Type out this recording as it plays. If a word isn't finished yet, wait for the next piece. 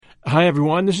Hi,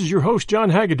 everyone. This is your host, John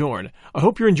Hagedorn. I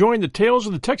hope you're enjoying the Tales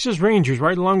of the Texas Rangers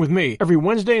right along with me every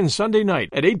Wednesday and Sunday night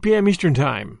at 8 p.m. Eastern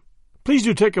Time. Please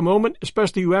do take a moment,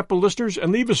 especially you Apple listeners,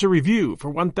 and leave us a review for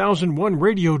 1001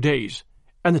 Radio Days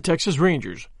and the Texas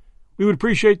Rangers. We would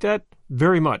appreciate that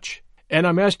very much. And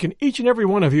I'm asking each and every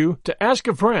one of you to ask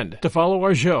a friend to follow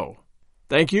our show.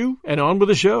 Thank you, and on with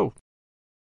the show.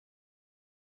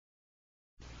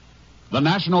 The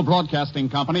National Broadcasting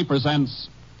Company presents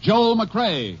Joel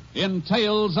McCrea in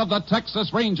Tales of the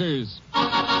Texas Rangers.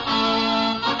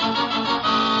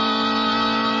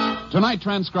 Tonight,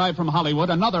 transcribed from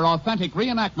Hollywood, another authentic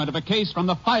reenactment of a case from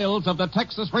the files of the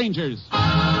Texas Rangers.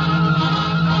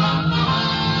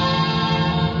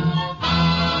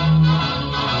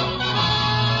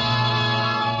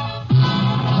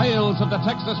 Tales of the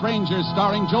Texas Rangers,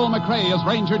 starring Joel McCrea as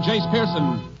Ranger Jace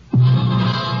Pearson.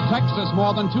 Texas,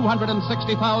 more than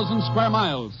 260,000 square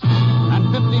miles. And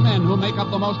 50 men who make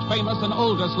up the most famous and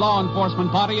oldest law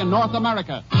enforcement body in North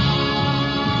America.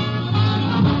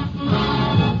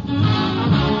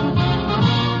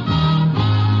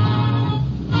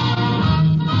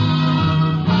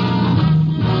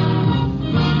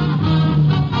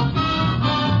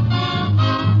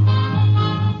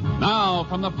 Now,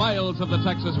 from the files of the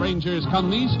Texas Rangers come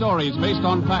these stories based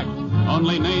on fact.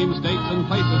 Only names, dates, and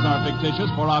places are fictitious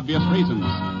for obvious reasons.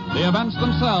 The events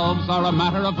themselves are a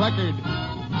matter of record.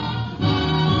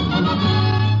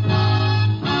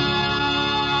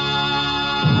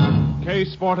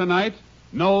 Case for tonight,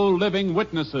 no living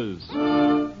witnesses.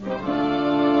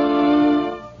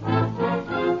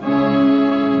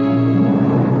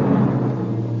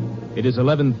 It is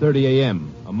 11:30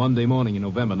 a.m., a Monday morning in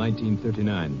November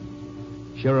 1939.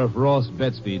 Sheriff Ross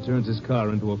Betsby turns his car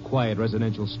into a quiet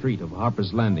residential street of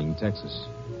Harper's Landing, Texas.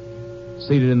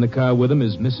 Seated in the car with him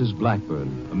is Mrs.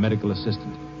 Blackburn, a medical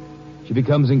assistant. She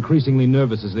becomes increasingly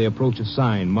nervous as they approach a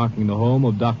sign marking the home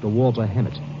of Dr. Walter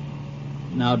Hennett.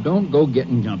 Now, don't go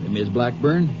getting jumpy, Miss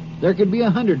Blackburn. There could be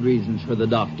 100 reasons for the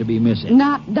doc to be missing.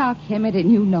 Not Doc Hemmett,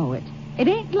 and you know it. It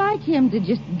ain't like him to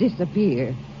just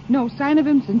disappear. No sign of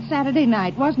him since Saturday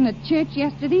night. Wasn't at church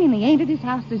yesterday, and he ain't at his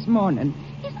house this morning.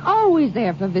 He's always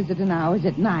there for visiting hours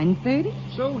at 9:30.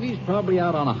 So he's probably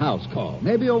out on a house call.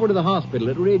 Maybe over to the hospital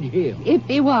at Ridge Hill. If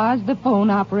he was, the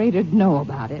phone operator'd know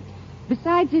about it.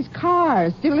 Besides, his car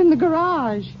is still in the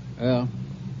garage. Well,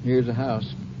 here's a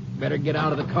house. Better get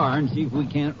out of the car and see if we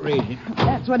can't raise him.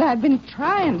 That's what I've been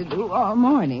trying to do all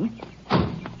morning.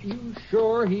 You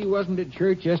sure he wasn't at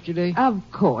church yesterday? Of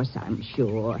course I'm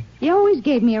sure. He always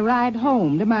gave me a ride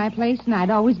home to my place, and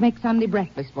I'd always make Sunday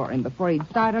breakfast for him before he'd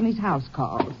start on his house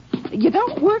calls. You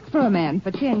don't work for a man for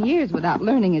 10 years without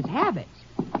learning his habits,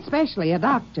 especially a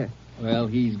doctor. Well,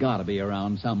 he's got to be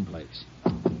around someplace.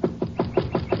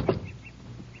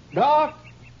 Doc?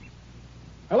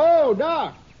 Hello,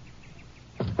 Doc?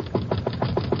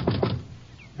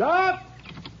 Doc?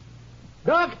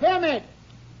 Doc Hemmett!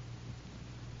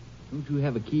 Don't you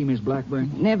have a key, Miss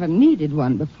Blackburn? Never needed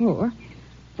one before.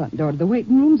 Front door to the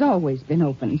waiting room's always been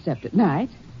open, except at night.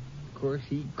 Of course,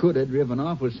 he could have driven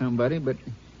off with somebody, but...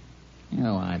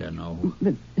 I don't know.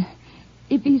 But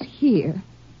if he's here,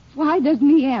 why doesn't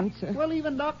he answer? Well,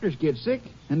 even doctors get sick,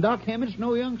 and Doc Hemmett's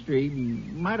no youngster. He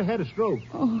might have had a stroke.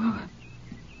 Oh,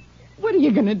 what are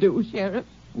you going to do, Sheriff?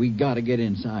 We got to get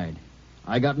inside.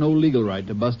 I got no legal right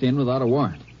to bust in without a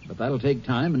warrant. But that'll take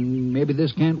time, and maybe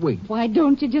this can't wait. Why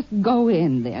don't you just go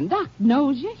in, then? Doc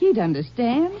knows you. He'd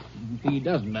understand. If he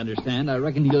doesn't understand, I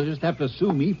reckon he'll just have to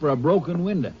sue me for a broken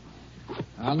window.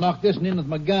 I'll knock this one in with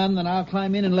my gun, then I'll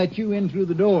climb in and let you in through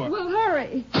the door. Well,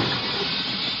 hurry.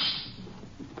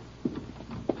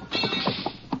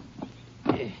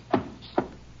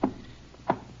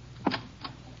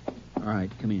 All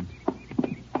right, come in.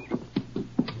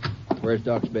 Where's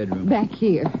Doc's bedroom? Back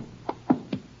here.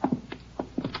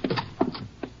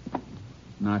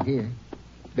 Not here.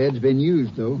 Bed's been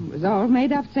used, though. It was all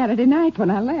made up Saturday night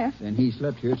when I left. Then he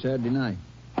slept here Saturday night.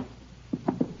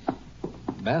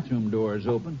 Bathroom door is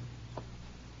open.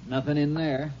 Nothing in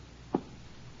there.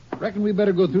 Reckon we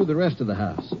better go through the rest of the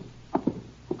house.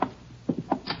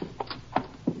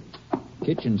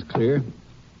 Kitchen's clear.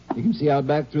 You can see out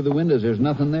back through the windows. There's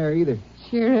nothing there either.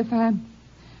 Sheriff, I'm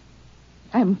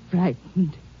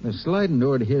frightened. The sliding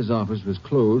door to his office was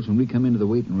closed when we come into the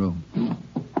waiting room.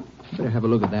 Better have a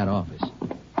look at that office.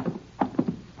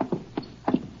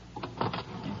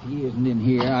 If he isn't in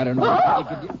here, I don't know what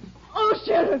they could do. Oh,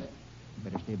 Sheriff!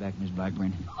 Better stay back, Miss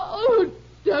Blackburn. Oh,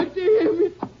 Dr.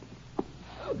 Emmett.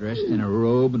 Dressed in a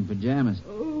robe and pajamas.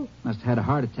 Oh. Must have had a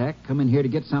heart attack. Come in here to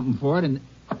get something for it and...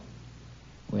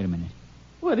 Wait a minute.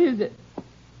 What is it?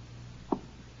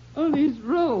 On his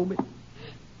robe.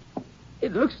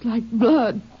 It looks like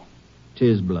blood.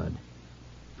 'Tis blood.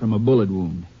 From a bullet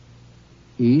wound.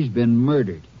 He's been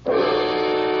murdered.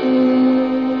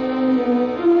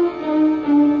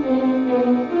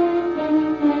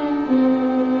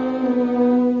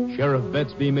 Sheriff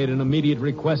Betsby made an immediate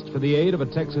request for the aid of a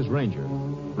Texas Ranger.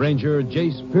 Ranger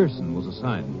Jace Pearson was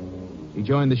assigned. He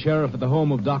joined the sheriff at the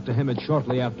home of Dr. Hammett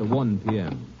shortly after 1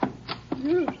 p.m.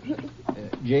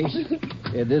 Jace,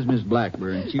 this is Miss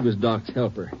Blackburn. She was Doc's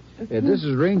helper. This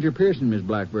is Ranger Pearson, Miss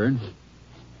Blackburn.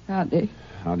 Howdy.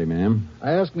 Howdy, ma'am.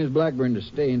 I asked Miss Blackburn to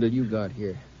stay until you got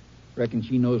here. Reckon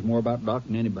she knows more about Doc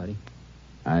than anybody.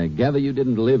 I gather you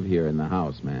didn't live here in the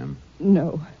house, ma'am.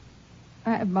 No.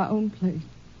 I have my own place.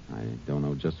 I don't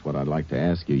know just what I'd like to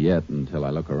ask you yet until I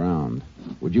look around.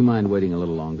 Would you mind waiting a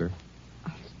little longer?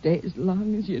 I'll stay as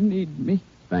long as you need me.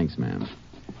 Thanks, ma'am.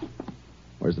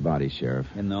 Where's the body, Sheriff?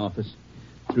 In the office.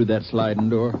 Through that sliding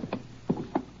door.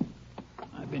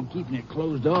 I've been keeping it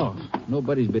closed off.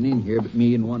 Nobody's been in here but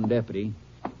me and one deputy.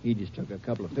 He just took a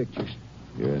couple of pictures.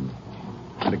 Good.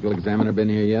 Medical examiner been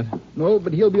here yet? No,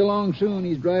 but he'll be along soon.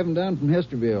 He's driving down from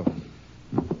Hesterville.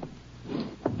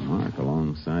 Mark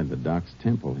alongside the doc's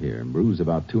temple here. Bruise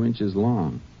about 2 inches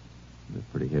long. A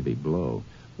pretty heavy blow.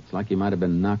 Looks like he might have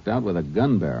been knocked out with a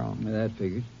gun barrel. That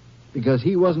figures. Because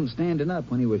he wasn't standing up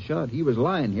when he was shot. He was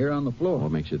lying here on the floor.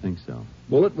 What makes you think so?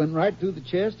 Bullet went right through the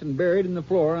chest and buried in the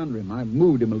floor under him. I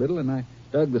moved him a little and I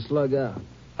dug the slug out.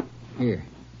 Here.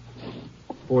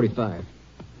 45.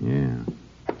 Yeah.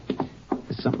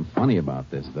 There's something funny about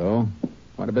this, though.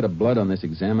 Quite a bit of blood on this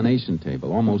examination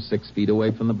table, almost 6 feet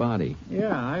away from the body.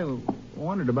 Yeah, I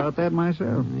wondered about that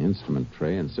myself. The instrument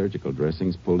tray and surgical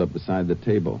dressings pulled up beside the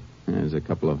table. There's a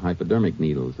couple of hypodermic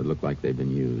needles that look like they've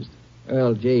been used.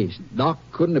 Well, Jace, Doc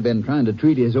couldn't have been trying to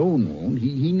treat his own wound.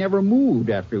 He never moved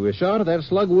after he was shot, or that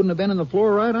slug wouldn't have been in the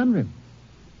floor right under him.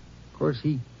 Of course,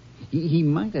 he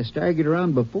might have staggered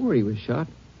around before he was shot,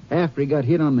 after he got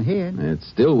hit on the head. It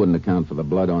still wouldn't account for the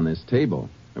blood on this table.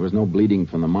 There was no bleeding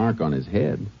from the mark on his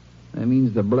head. That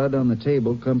means the blood on the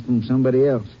table come from somebody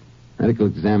else. Medical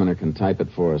examiner can type it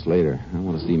for us later. I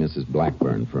want to see Mrs.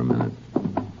 Blackburn for a minute.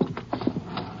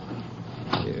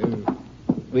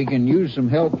 We can use some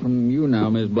help from you now,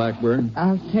 Miss Blackburn.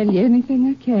 I'll tell you anything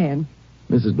I can.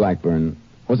 Mrs. Blackburn,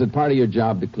 was it part of your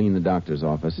job to clean the doctor's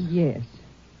office? Yes.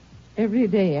 Every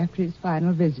day after his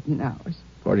final visiting hours.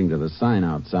 According to the sign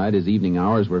outside, his evening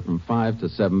hours were from 5 to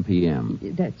 7 p.m.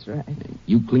 That's right.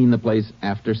 You cleaned the place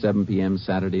after 7 p.m.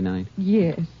 Saturday night?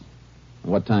 Yes.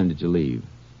 What time did you leave?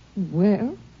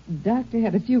 Well, the doctor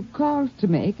had a few calls to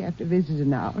make after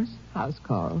visiting hours, house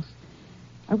calls.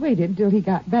 I waited till he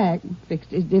got back and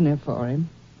fixed his dinner for him.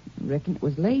 I reckon it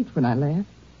was late when I left.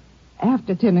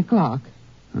 After 10 o'clock.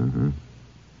 Uh-huh.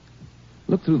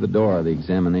 Look through the door of the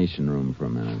examination room for a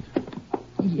minute.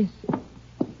 Yes, sir.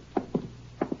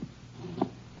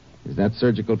 Is that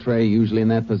surgical tray usually in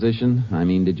that position? I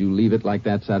mean, did you leave it like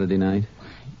that Saturday night?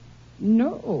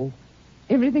 No.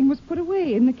 Everything was put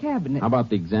away in the cabinet. How about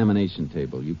the examination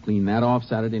table? You cleaned that off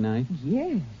Saturday night?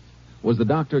 Yes. Was the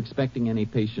doctor expecting any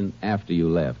patient after you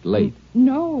left, late?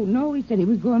 No. He said he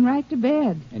was going right to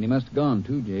bed. And he must have gone,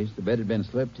 too, Jace. The bed had been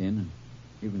slept in, and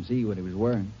you can see what he was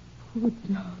wearing. Poor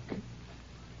Doc.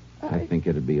 I think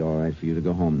it'd be all right for you to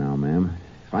go home now, ma'am.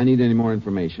 If I need any more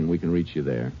information, we can reach you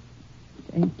there.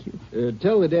 Thank you.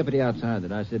 Tell the deputy outside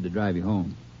that I said to drive you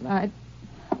home. I'd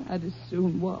as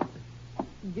soon walk.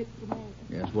 Get to home.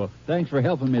 Yes, well, thanks for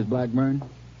helping, Miss Blackburn.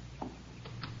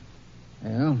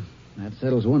 Well, that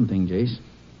settles one thing, Jace.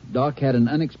 Doc had an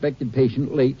unexpected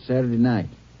patient late Saturday night.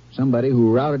 Somebody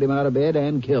who routed him out of bed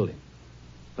and killed him.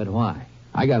 But why?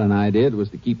 I got an idea. It was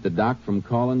to keep the doc from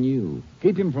calling you.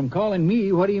 Keep him from calling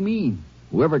me? What do you mean?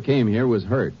 Whoever came here was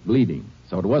hurt, bleeding.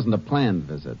 So it wasn't a planned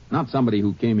visit. Not somebody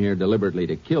who came here deliberately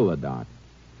to kill the doc.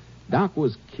 Doc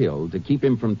was killed to keep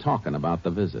him from talking about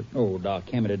the visit. Oh, Doc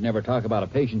Hammett would never talk about a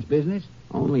patient's business.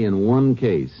 Only in one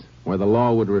case, where the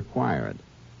law would require it.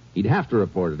 He'd have to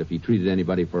report it if he treated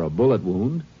anybody for a bullet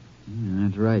wound. Yeah,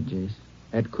 that's right, Jace.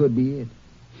 That could be it.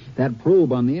 That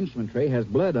probe on the instrument tray has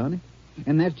blood on it.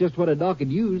 And that's just what a doc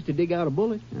could use to dig out a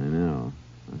bullet. I know.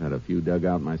 I've had a few dug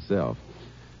out myself.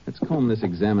 Let's comb this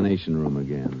examination room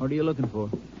again. What are you looking for?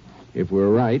 If we're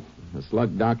right, the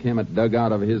slug Doc Hammett dug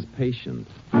out of his patient.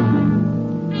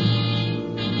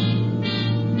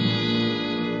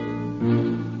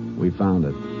 We found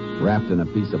it, wrapped in a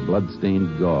piece of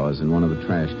blood-stained gauze in one of the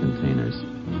trash containers.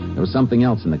 There was something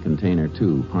else in the container,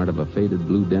 too, part of a faded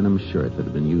blue denim shirt that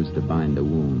had been used to bind a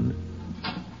wound.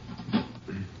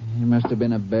 must have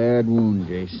been a bad wound,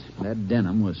 Jace. That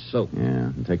denim was soaked. Yeah,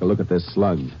 and take a look at this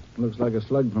slug. Looks like a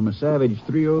slug from a Savage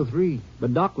 303.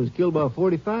 But Doc was killed by a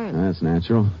 45. That's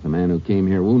natural. The man who came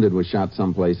here wounded was shot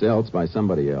someplace else by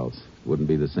somebody else. Wouldn't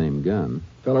be the same gun.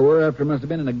 Fellow we're after must have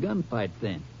been in a gunfight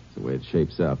then. That's the way it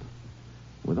shapes up.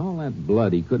 With all that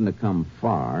blood, he couldn't have come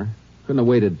far. Couldn't have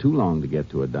waited too long to get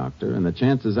to a doctor. And the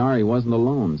chances are he wasn't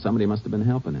alone. Somebody must have been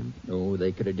helping him. Oh,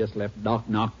 they could have just left Doc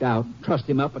knocked out, trussed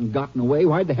him up, and gotten away.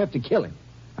 Why'd they have to kill him?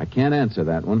 I can't answer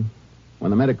that one. When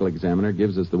the medical examiner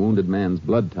gives us the wounded man's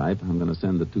blood type, I'm going to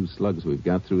send the 2 slugs we've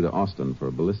got through to Austin for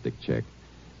a ballistic check.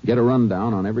 Get a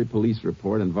rundown on every police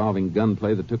report involving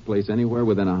gunplay that took place anywhere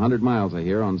within 100 miles of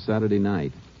here on Saturday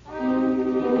night.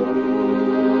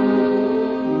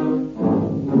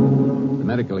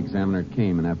 The medical examiner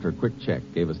came and after a quick check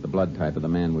gave us the blood type of the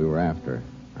man we were after.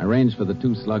 I arranged for the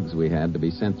 2 slugs we had to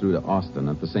be sent through to Austin,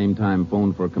 at the same time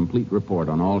phoned for a complete report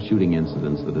on all shooting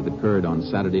incidents that had occurred on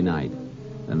Saturday night.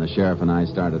 Then the sheriff and I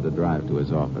started to drive to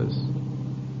his office.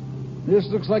 This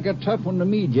looks like a tough one to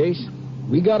me, Jace.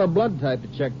 We got a blood type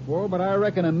to check for, but I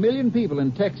reckon 1 million people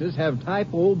in Texas have type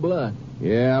O blood.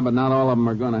 Yeah, but not all of them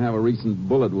are going to have a recent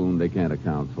bullet wound they can't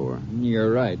account for.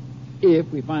 You're right.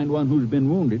 If we find one who's been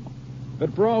wounded.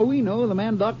 But for all we know, the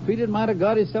man Doc treated might have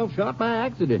got himself shot by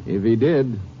accident. If he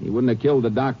did, he wouldn't have killed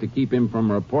the doc to keep him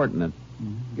from reporting it.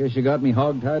 Guess you got me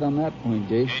hogtied on that point,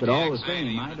 Jace. But all the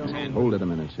same, I don't know. Hold it a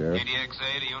minute, Sheriff.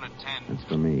 KTXA to Unit 10. That's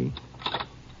for me.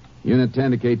 Unit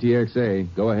 10 to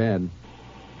KTXA. Go ahead.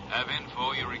 Have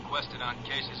info you requested on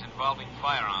cases involving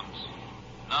firearms.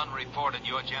 None reported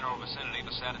your general vicinity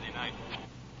this Saturday night.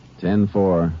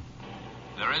 10-4.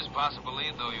 There is possible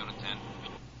lead, though, Unit 10.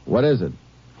 What is it?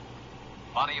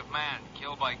 Body of man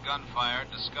killed by gunfire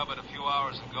discovered a few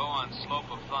hours ago on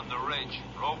slope of Thunder Ridge,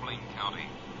 Roebling County.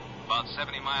 About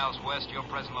 70 miles west your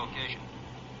present location.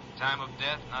 Time of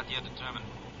death not yet determined.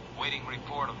 Waiting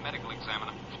report of medical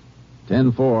examiner.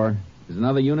 10-4. Is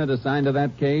another unit assigned to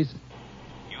that case?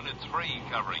 Unit 3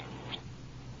 covering.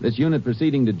 This unit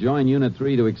proceeding to join Unit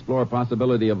 3 to explore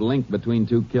possibility of link between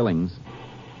 2 killings.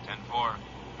 10-4.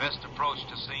 Best approach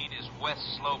to scene is west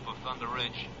slope of Thunder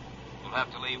Ridge. We'll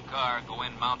have to leave car, go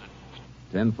in mounted.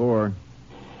 10-4.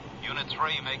 Unit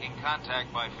 3 making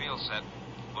contact by field set.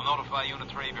 We'll notify Unit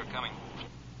 3 if you're coming.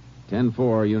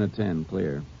 10-4, Unit 10,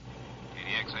 clear.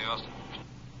 KTXA Austin.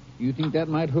 You think that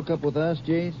might hook up with us,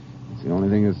 Jace? It's the only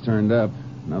thing that's turned up.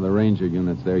 Another Ranger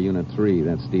unit's there, Unit 3.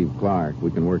 That's Steve Clark.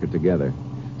 We can work it together.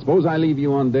 Suppose I leave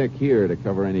you on deck here to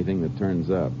cover anything that turns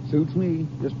up. Suits me.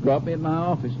 Just drop me at my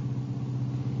office.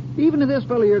 Even if this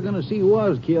fellow you're going to see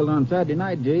was killed on Saturday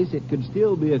night, Jace, it could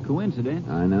still be a coincidence.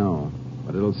 I know.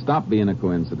 But it'll stop being a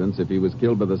coincidence if he was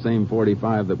killed by the same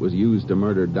 45 that was used to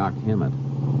murder Doc Hemmett.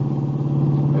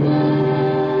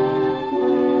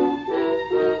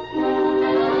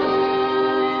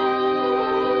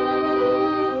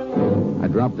 I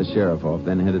dropped the sheriff off,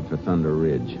 then headed for Thunder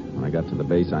Ridge. When I got to the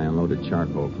base, I unloaded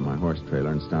charcoal from my horse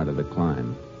trailer and started the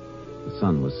climb. The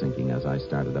sun was sinking as I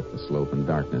started up the slope, and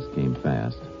darkness came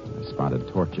fast. I spotted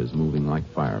torches moving like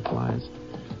fireflies.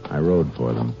 I rode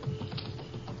for them.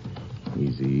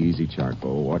 Easy, easy,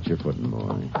 charcoal. Watch your footing,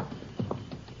 boy.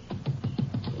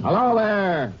 Hello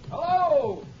there.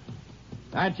 Hello!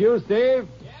 That you, Steve?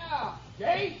 Yeah,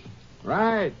 Jace?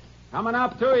 Right. Coming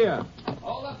up to you.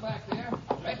 Hold up back there.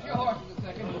 Rest your horses a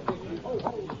second.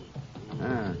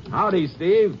 Howdy,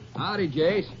 Steve. Howdy,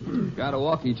 Jace. Got a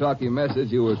walkie-talkie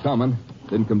message you were coming.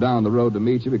 Didn't come down the road to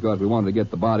meet you because we wanted to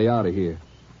get the body out of here.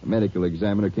 The medical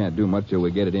examiner can't do much till we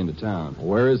get it into town.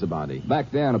 Where is the body?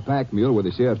 Back down a pack mule with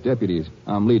the sheriff's deputies.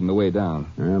 I'm leading the way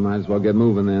down. Might as well get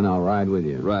moving then. I'll ride with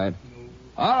you. Right.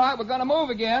 All right, we're going to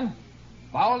move again.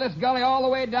 Follow this gully all the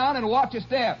way down and watch your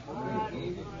step.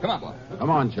 Come on, boy. Come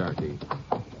on, Sharky.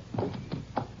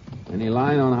 Any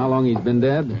line on how long he's been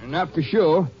dead? Not for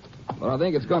sure, but I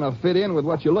think it's going to fit in with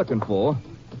what you're looking for.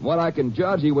 What I can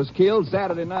judge, he was killed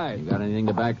Saturday night. You got anything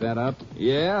to back that up?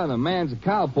 Yeah, the man's a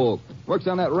cowpoke. Works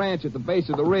on that ranch at the base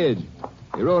of the ridge.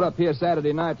 He rode up here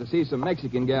Saturday night to see some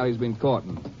Mexican gal he's been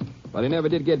courting. But he never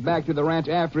did get back to the ranch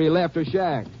after he left her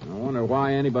shack. I wonder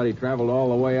why anybody traveled all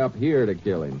the way up here to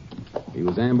kill him. If he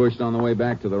was ambushed on the way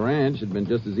back to the ranch, it'd been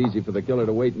just as easy for the killer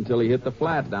to wait until he hit the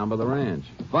flat down by the ranch.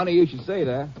 Funny you should say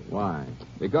that. Why?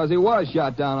 Because he was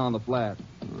shot down on the flat.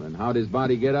 Well, then how'd his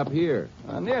body get up here?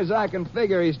 Near as I can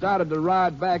figure, he started to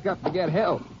ride back up to get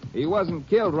help. He wasn't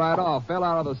killed right off, fell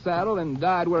out of the saddle, and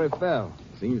died where he fell.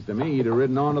 Seems to me he'd have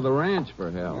ridden on to the ranch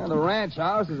for help. Yeah, the ranch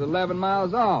house is 11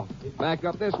 miles off. Back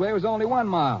up this way was only 1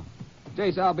 mile.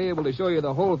 Chase, I'll be able to show you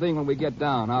the whole thing when we get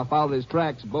down. I'll follow his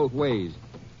tracks both ways.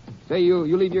 Say, you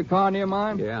leave your car near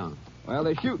mine? Yeah. Well,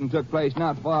 the shooting took place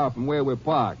not far from where we're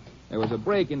parked. There was a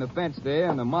break in the fence there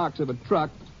and the marks of a truck,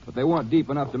 but they weren't deep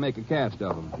enough to make a cast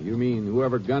of them. You mean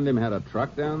whoever gunned him had a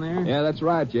truck down there? Yeah, that's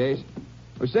right, Chase.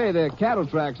 We say there are cattle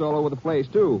tracks all over the place,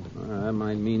 too. That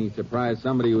might mean he surprised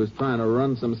somebody who was trying to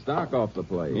run some stock off the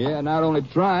place. Yeah, not only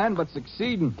trying, but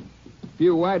succeeding. A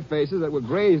few white faces that were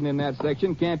grazing in that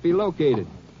section can't be located.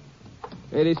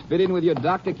 Hey, this fit in with your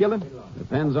doctor killing?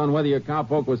 Depends on whether your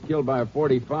cowpoke was killed by a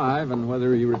 .45 and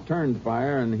whether he returned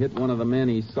fire and hit one of the men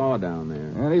he saw down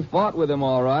there. And he fought with him,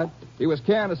 all right. He was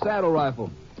carrying a saddle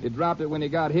rifle. He dropped it when he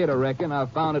got hit, I reckon. I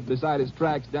found it beside his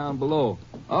tracks down below.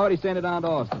 Already sent it on to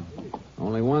Austin.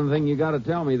 Only one thing you got to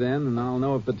tell me then, and I'll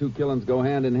know if the two killings go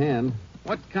hand in hand.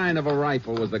 What kind of a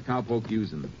rifle was the cowpoke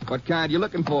using? What kind you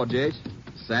looking for, Jace?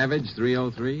 Savage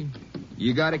 303?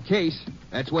 You got a case.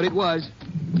 That's what it was.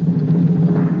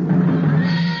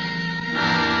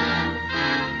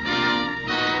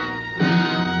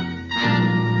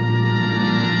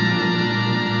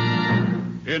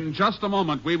 In just a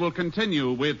moment, we will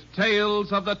continue with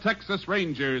Tales of the Texas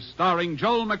Rangers, starring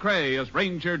Joel McRae as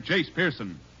Ranger Jace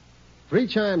Pearson. 3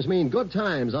 chimes mean good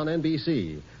times on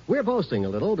NBC. We're boasting a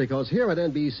little because here at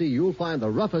NBC you'll find the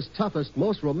roughest, toughest,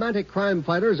 most romantic crime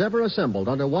fighters ever assembled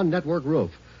under one network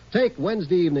roof. Take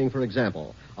Wednesday evening, for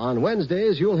example. On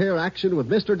Wednesdays, you'll hear action with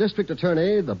Mr. District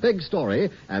Attorney, The Big Story,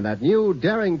 and that new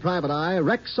daring private eye,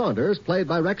 Rex Saunders, played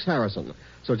by Rex Harrison.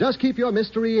 So just keep your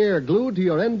mystery ear glued to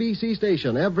your NBC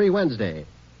station every Wednesday.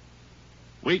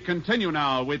 We continue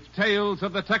now with Tales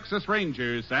of the Texas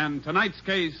Rangers and tonight's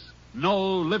case,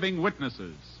 No Living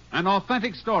Witnesses, an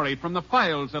authentic story from the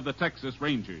files of the Texas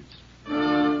Rangers.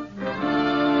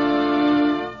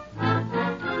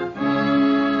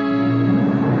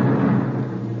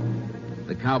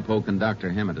 The cowpoke and Dr.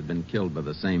 Hammett had been killed by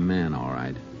the same man, all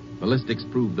right. Ballistics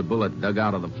proved the bullet dug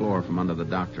out of the floor from under the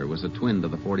doctor was a twin to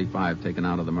the .45 taken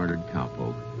out of the murdered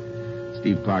cowpoke.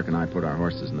 Steve Clark and I put our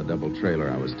horses in the double trailer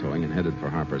I was towing and headed for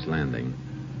Harper's Landing.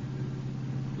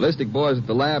 Ballistic boys at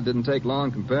the lab didn't take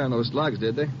long comparing those slugs,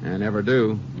 did they? I never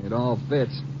do. It all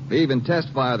fits. They even test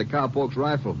fired the cowpoke's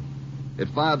rifle. It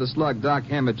fired the slug Doc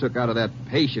Hammett took out of that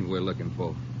patient we're looking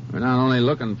for. We're not only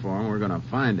looking for him, we're going to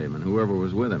find him and whoever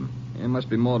was with him. It must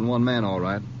be more than one man, all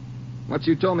right. What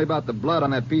you told me about the blood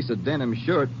on that piece of denim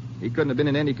shirt, he couldn't have been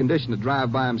in any condition to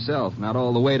drive by himself, not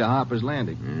all the way to Harper's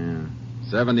Landing. Yeah,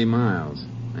 70 miles.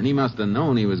 And he must have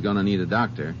known he was going to need a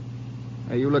doctor.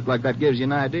 Hey, you look like that gives you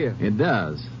an idea. It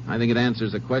does. I think it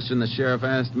answers a question the sheriff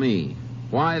asked me.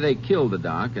 Why they killed the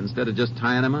doc instead of just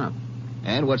tying him up.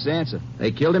 And what's the answer?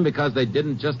 They killed him because they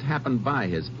didn't just happen by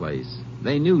his place.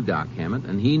 They knew Doc Hammett,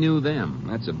 and he knew them.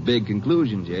 That's a big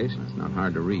conclusion, Jace. It's not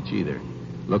hard to reach either.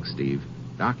 Look, Steve,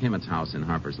 Doc Hammett's house in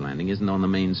Harper's Landing isn't on the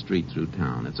main street through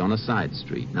town. It's on a side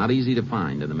street, not easy to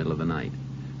find in the middle of the night,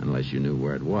 unless you knew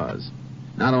where it was.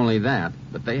 Not only that,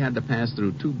 but they had to pass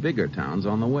through 2 bigger towns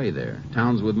on the way there,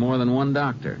 towns with more than one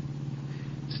doctor.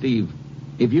 Steve,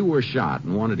 if you were shot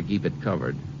and wanted to keep it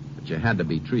covered, but you had to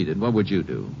be treated, what would you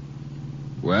do?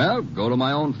 Well, go to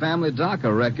my own family doc, I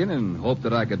reckon, and hope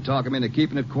that I could talk him into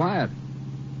keeping it quiet.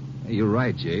 Hey, you're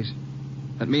right, Jace.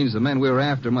 That means the men we were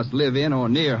after must live in or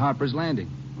near Harper's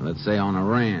Landing. Let's say on a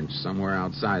ranch somewhere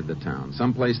outside the town,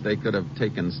 someplace they could have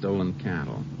taken stolen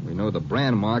cattle. We know the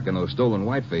brand mark on those stolen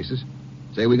white faces.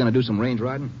 Say we're going to do some range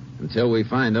riding? Until we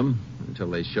find them, until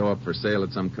they show up for sale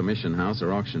at some commission house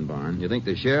or auction barn. You think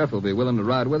the sheriff will be willing to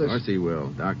ride with us? Of course he will.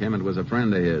 Doc Hammett was a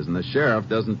friend of his, and the sheriff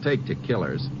doesn't take to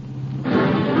killers.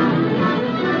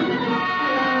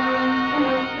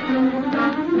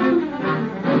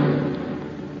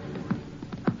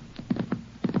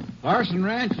 Larson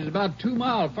Ranch is about 2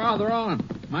 miles farther on.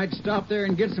 Might stop there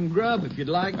and get some grub if you'd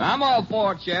like. I'm all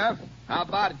for it, Sheriff. How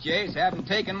about it, Jace? Haven't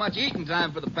taken much eating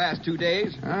time for the past 2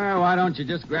 days. Why don't you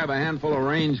just grab a handful of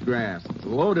range grass? It's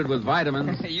loaded with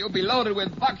vitamins. You'll be loaded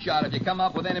with buckshot if you come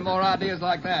up with any more ideas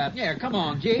like that. Yeah, come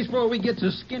on, Jace, before we get so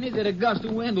skinny that a gust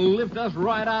of wind will lift us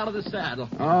right out of the saddle.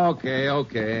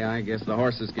 Okay. I guess the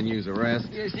horses can use a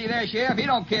rest. You see there, Sheriff? He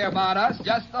don't care about us,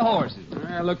 just the horses.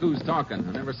 Look who's talking.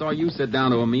 I never saw you sit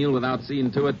down to a meal without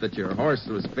seeing to it that your horse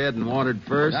was fed and watered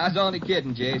first. I was only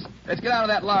kidding, Jace. Let's get out of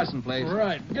that Larson place. All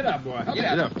right. Get up, boy.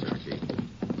 Get up, Turkey.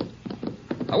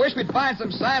 I wish we'd find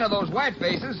some sign of those white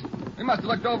faces. We must have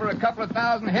looked over a couple of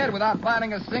thousand head without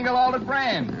finding a single altered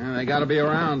brand. They got to be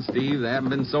around, Steve. They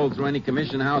haven't been sold through any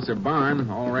commission house or barn.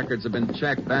 All records have been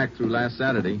checked back through last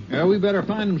Saturday. Yeah, we better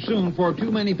find them soon before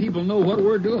too many people know what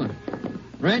we're doing.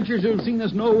 Ranchers who've seen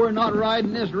us know we're not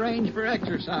riding this range for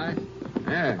exercise.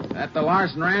 Yeah, that the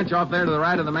Larson Ranch off there to the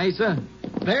right of the mesa?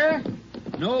 There?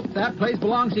 Nope, that place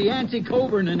belongs to Yancey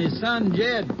Coburn and his son,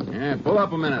 Jed. Yeah, pull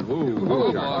up a minute. Ooh,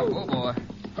 Oh, boy.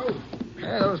 Oh, boy.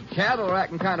 Yeah, those cattle are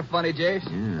acting kind of funny, Jace.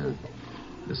 Yeah.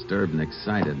 Disturbed and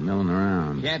excited, milling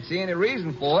around. Can't see any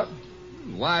reason for it.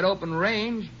 Wide open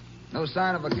range. No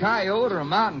sign of a coyote or a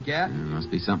mountain cat. Yeah,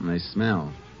 must be something they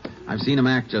smell. I've seen them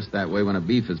act just that way when a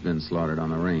beef has been slaughtered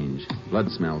on the range. Blood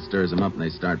smell stirs them up and they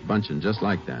start bunching just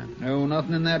like that. No,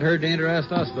 nothing in that herd to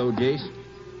interest us, though, Jace.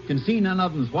 Can see none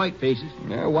of them's white faces.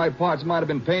 Yeah, white parts might have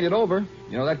been painted over.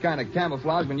 You know, that kind of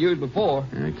camouflage been used before.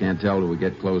 I can't tell till we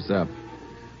get close up.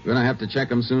 We're going to have to check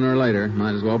them sooner or later.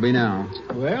 Might as well be now.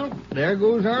 Well, there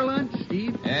goes our lunch,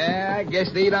 Steve. Yeah, I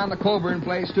guess they eat on the Coburn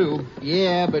place, too.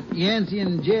 Yeah, but Yancey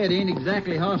and Jed ain't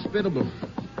exactly hospitable.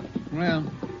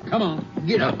 Well, come on.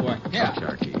 Get up, boy. Yeah.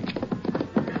 Sharky.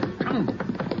 Come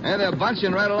on. Yeah, they're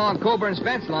bunching right along Coburn's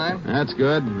fence line. That's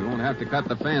good. We won't have to cut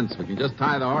the fence. We can just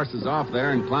tie the horses off there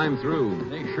and climb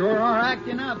through. They sure are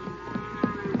acting up.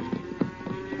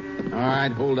 All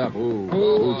right, hold up. Ooh,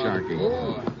 Sharky.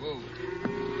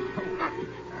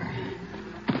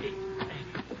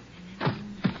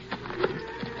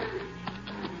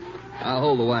 I'll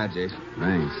hold the wire, Jace.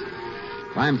 Thanks.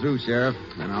 Climb through, Sheriff,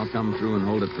 then I'll come through and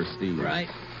hold it for Steve. Right.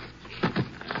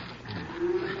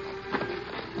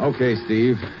 Okay,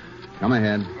 Steve. Come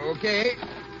ahead. Okay.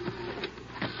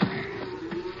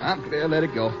 I'm clear. Let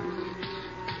it go.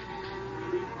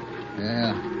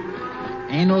 Yeah.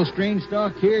 Ain't no strange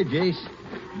stock here, Jace.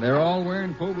 They're all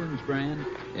wearing Coburn's brand.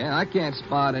 Yeah, I can't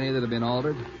spot any that have been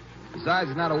altered. Besides,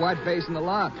 there's not a white face in the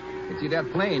lot. Can see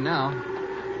that plain now.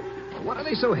 What are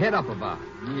they so head up about?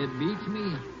 It beats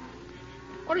me.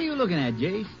 What are you looking at,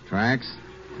 Jace? Tracks.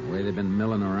 The way they've been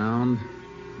milling around.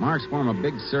 Marks form a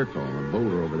big circle. The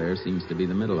boulder over there seems to be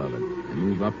the middle of it. They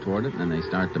move up toward it, and then they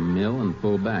start to mill and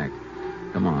pull back.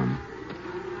 Come on.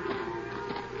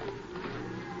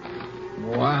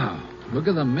 Wow. Look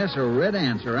at the mess of red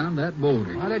ants around that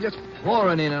boulder. Why, they're just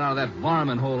pouring in and out of that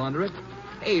varmint hole under it.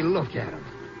 Hey, look at them.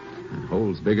 That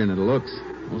hole's bigger than it looks.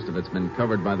 Most of it's been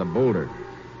covered by the boulder.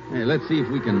 Hey, let's see if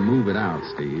we can move it out,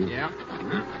 Steve. Yeah.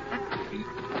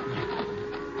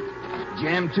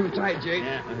 Jammed too tight, Jake.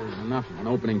 Yeah, there's enough of an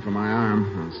opening for my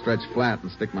arm. I'll stretch flat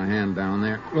and stick my hand down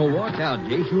there. Well, watch out,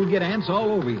 Jace. You'll get ants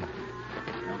all over you.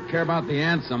 I don't care about the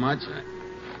ants so much. I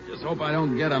just hope I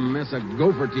don't get a mess of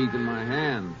gopher teeth in my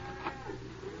hand.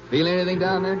 Feel anything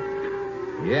down there?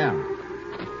 Yeah.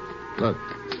 Look,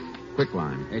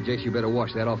 quicklime. Hey, Jace, you better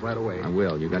wash that off right away. I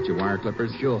will. You got your wire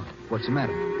clippers? Sure. What's the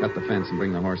matter? Cut the fence and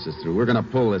bring the horses through. We're going to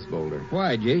pull this boulder.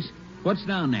 Why, Jace? What's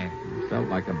down there? It felt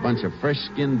like a bunch of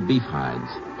fresh-skinned beef hides.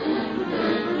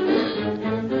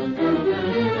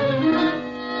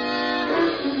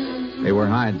 They were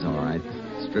hides, all right,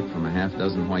 stripped from a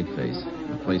half-dozen whiteface.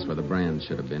 The place where the brands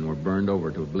should have been were burned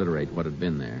over to obliterate what had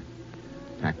been there.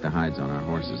 Packed the hides on our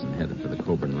horses and headed for the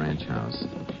Coburn ranch house.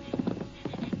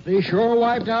 They sure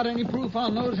wiped out any proof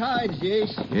on those hides,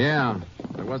 Jace. Yeah.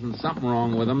 If there wasn't something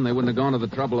wrong with them, they wouldn't have gone to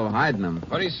the trouble of hiding them.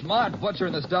 Pretty smart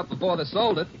butchering the stuff before they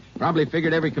sold it. Probably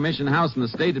figured every commission house in the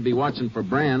state would be watching for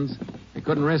brands. They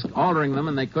couldn't risk altering them,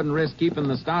 and they couldn't risk keeping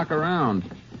the stock around.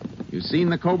 You seen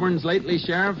the Coburns lately,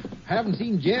 Sheriff? Haven't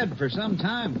seen Jed for some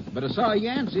time, but I saw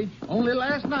Yancey only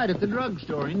last night at the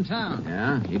drugstore in town.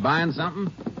 Yeah? He buying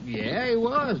something? Yeah, he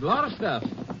was. A lot of stuff.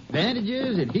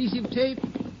 Bandages, adhesive tape.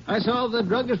 I saw the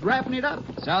druggist wrapping it up.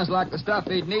 Sounds like the stuff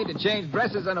they'd need to change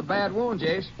dresses on a bad wound,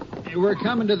 Jace. We're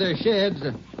coming to their sheds.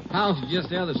 The house is just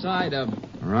the other side of them.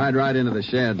 Ride right into the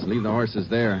sheds. Leave the horses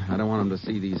there. I don't want them to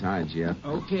see these hides yet.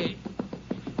 Okay.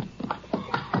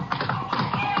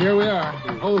 Here we are.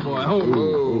 Oh, boy.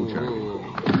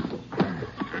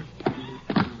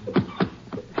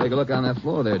 Take a look on that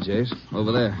floor there, Jace.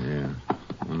 Over there. Yeah.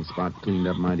 One spot cleaned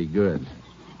up mighty good.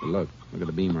 But look at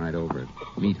the beam right over it.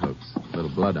 Meat hooks. A little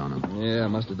blood on them. Yeah,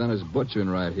 must have done his butchering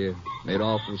right here. Made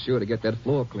awful sure to get that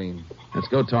floor clean. Let's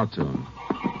go talk to him.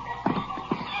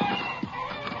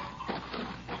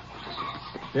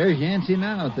 There's Yancey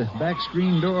now at the back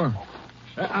screen door.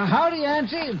 Howdy,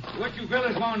 Yancey. What you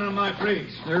fellas want on my place?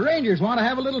 The Rangers want to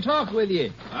have a little talk with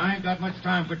you. I ain't got much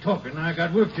time for talking. I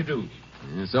got work to do.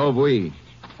 So have we.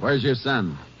 Where's your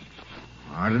son?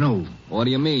 I don't know. What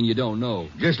do you mean you don't know?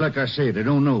 Just like I said, I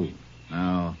don't know.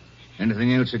 Now,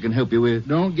 anything else I can help you with?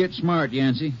 Don't get smart,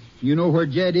 Yancey. You know where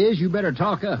Jed is, you better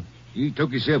talk up. He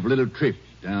took himself a little trip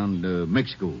down to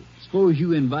Mexico. Suppose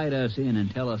you invite us in and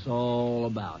tell us all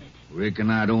about it. Reckon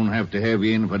I don't have to have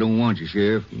you in if I don't want you,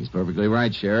 Sheriff. He's perfectly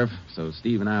right, Sheriff. So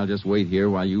Steve and I'll just wait here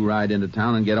while you ride into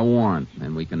town and get a warrant.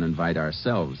 Then we can invite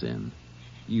ourselves in.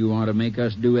 You want to make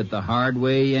us do it the hard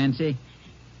way, Yancey?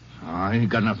 I ain't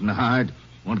got nothing to hide.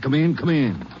 Want to come in? Come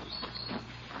in.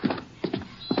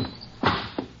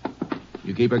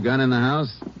 You keep a gun in the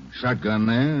house? Shotgun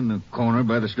there in the corner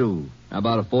by the stove. How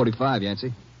about a 45,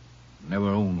 Yancey? Never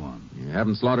owned one. You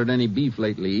haven't slaughtered any beef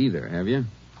lately either, have you?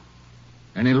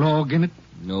 Any log in it?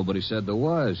 Nobody said there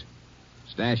was.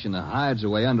 Stashing the hides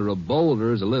away under a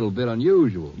boulder is a little bit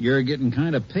unusual. You're getting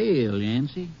kind of pale,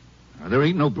 Yancey. There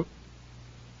ain't no...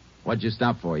 What'd you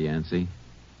stop for, Yancey?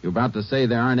 You were about to say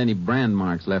there aren't any brand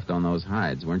marks left on those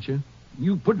hides, weren't you?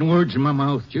 You putting words in my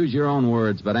mouth. Choose your own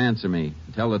words, but answer me.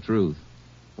 Tell the truth.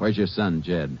 Where's your son,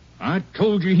 Jed? I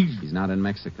told you He's not in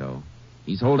Mexico.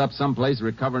 He's holed up someplace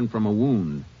recovering from a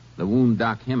wound. The wound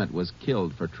Doc Hemmett was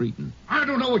killed for treating. I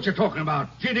don't know what you're talking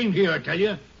about. Jed ain't here, I tell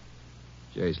you.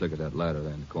 Jace, look at that ladder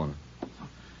there in the corner.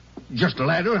 Just a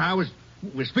ladder. I was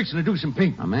fixing to do some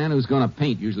painting. A man who's going to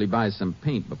paint usually buys some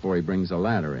paint before he brings a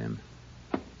ladder in.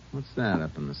 What's that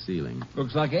up in the ceiling?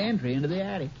 Looks like an entry into the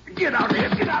attic. Get out there.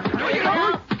 Get out there. Get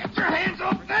out. Get your hands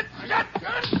off that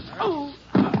shotgun. Oh.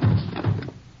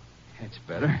 That's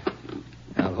better.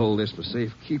 I'll hold this for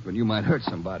safekeeping. You might hurt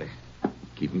somebody.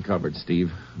 Keep him covered,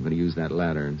 Steve. I'm going to use that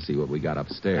ladder and see what we got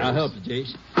upstairs. I'll help you,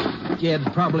 Jace. Jed's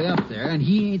probably up there, and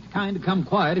he ain't the kind to come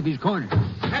quiet if he's cornered.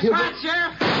 That's right,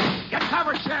 Sheriff. Get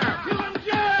cover, Sheriff. Kill him,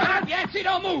 Jed. Yancey,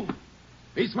 don't move.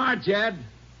 Be smart, Jed.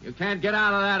 You can't get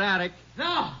out of that attic.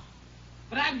 No.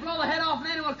 But I can blow the head off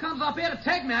anyone who comes up here to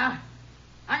take me. I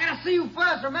gotta see you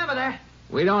first, remember that.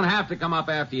 We don't have to come up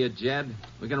after you, Jed.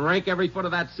 We can rake every foot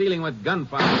of that ceiling with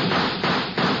gunfire.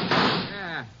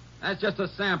 Yeah, that's just a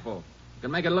sample. You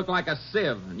can make it look like a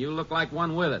sieve, and you look like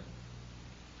one with it.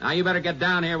 Now, you better get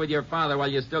down here with your father while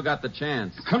you still got the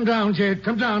chance. Come down, Jed.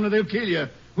 Come down, or they'll kill you.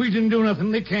 We didn't do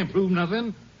nothing. They can't prove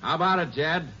nothing. How about it,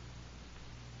 Jed?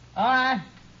 All right.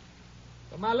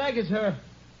 But my leg is hurt.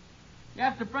 You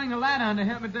have to bring the ladder on to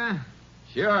help me down.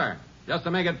 Sure. Just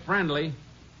to make it friendly.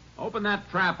 Open that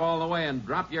trap all the way and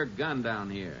drop your gun down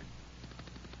here.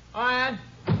 All right.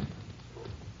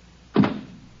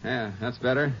 Yeah, that's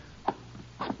better.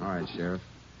 All right, Sheriff.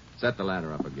 Set the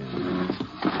ladder up again.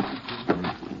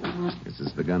 This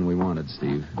is the gun we wanted,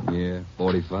 Steve. Yeah,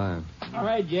 45. All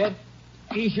right, Jed.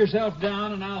 Ease yourself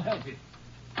down, and I'll help you.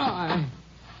 All right.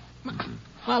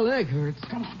 My leg hurts.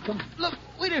 Come on. Look,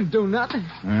 we didn't do nothing.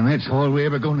 And that's all we're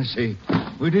ever going to say.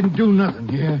 We didn't do nothing,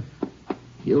 yeah?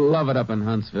 You'll love it up in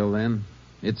Huntsville, then.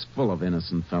 It's full of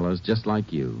innocent fellows just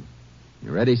like you.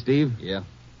 You ready, Steve? Yeah.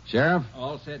 Sheriff?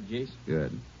 All set, Jace.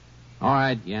 Good. All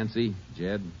right, Yancey,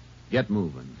 Jed, get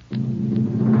moving.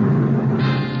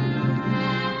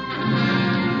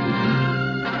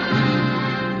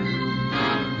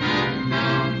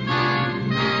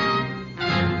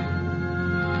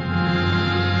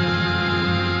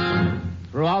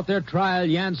 Throughout their trial,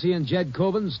 Yancey and Jed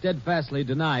Coben steadfastly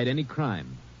denied any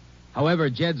crime. However,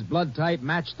 Jed's blood type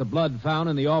matched the blood found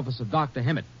in the office of Dr.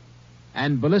 Hemmett,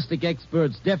 and ballistic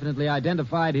experts definitely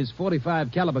identified his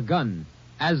 .45 caliber gun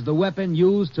as the weapon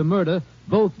used to murder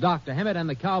both Dr. Hemmett and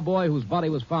the cowboy whose body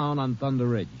was found on Thunder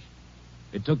Ridge.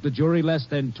 It took the jury less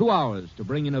than 2 hours to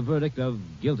bring in a verdict of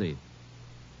guilty.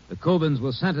 The Cobens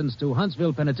were sentenced to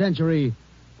Huntsville Penitentiary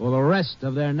for the rest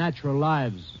of their natural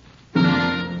lives.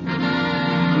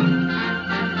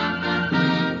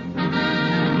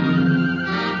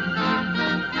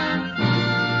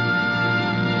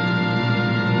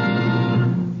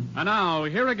 And now,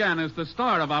 here again is the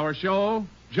star of our show,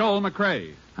 Joel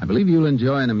McCrea. I believe you'll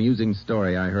enjoy an amusing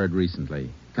story I heard recently.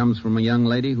 It comes from a young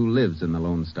lady who lives in the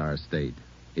Lone Star State.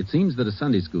 It seems that a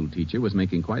Sunday school teacher was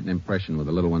making quite an impression with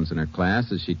the little ones in her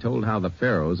class as she told how the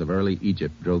pharaohs of early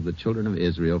Egypt drove the children of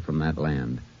Israel from that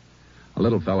land. A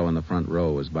little fellow in the front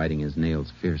row was biting his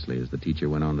nails fiercely as the teacher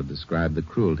went on to describe the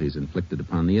cruelties inflicted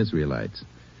upon the Israelites,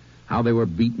 how they were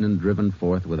beaten and driven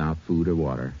forth without food or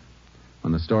water.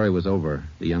 When the story was over,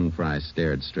 the young fry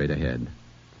stared straight ahead.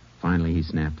 Finally, he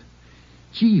snapped,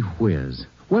 "Gee whiz,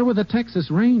 where were the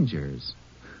Texas Rangers?"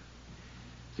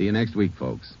 See you next week,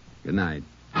 folks. Good night.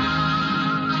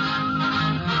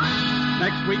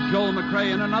 Next week, Joel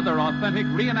McCrea in another authentic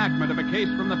reenactment of a case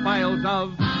from the files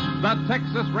of the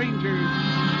Texas Rangers.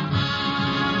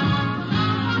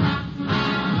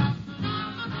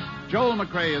 Joel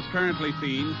McCrea is currently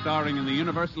seen starring in the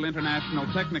Universal International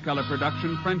Technicolor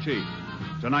production Frenchie.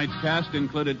 Tonight's cast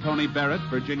included Tony Barrett,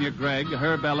 Virginia Gregg,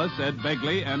 Herb Ellis, Ed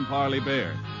Begley, and Parley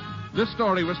Bear. This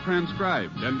story was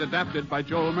transcribed and adapted by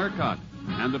Joel Murcott,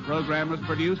 and the program was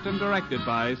produced and directed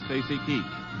by Stacy Keach.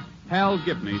 Hal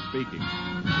Gibney speaking.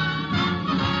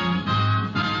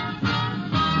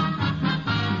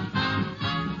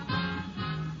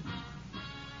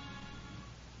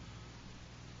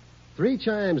 Three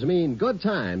chimes mean good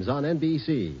times on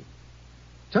NBC.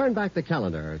 Turn back the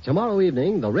calendar. Tomorrow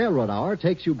evening, the Railroad Hour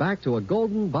takes you back to a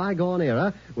golden bygone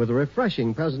era with a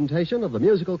refreshing presentation of the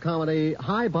musical comedy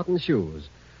High Button Shoes.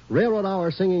 Railroad Hour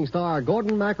singing star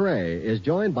Gordon MacRae is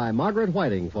joined by Margaret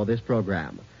Whiting for this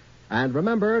program. And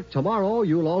remember, tomorrow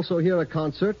you'll also hear a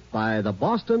concert by the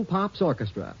Boston Pops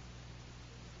Orchestra.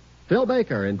 Phil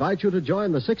Baker invites you to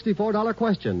join the $64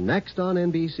 question next on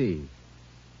NBC.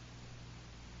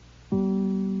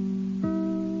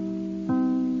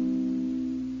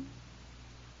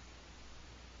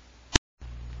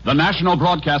 The National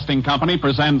Broadcasting Company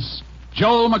presents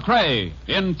Joel McCrea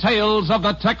in Tales of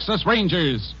the Texas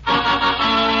Rangers.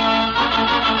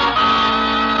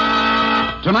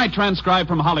 Tonight, transcribed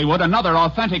from Hollywood, another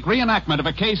authentic reenactment of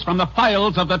a case from the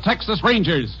files of the Texas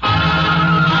Rangers.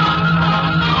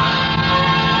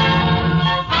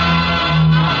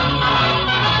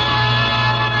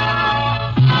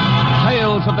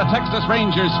 Tales of the Texas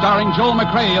Rangers, starring Joel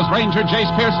McCrea as Ranger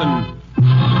Jace Pearson.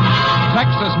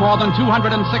 Texas, more than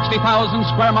 260,000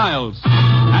 square miles,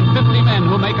 and 50 men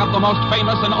who make up the most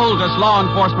famous and oldest law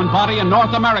enforcement body in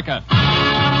North America.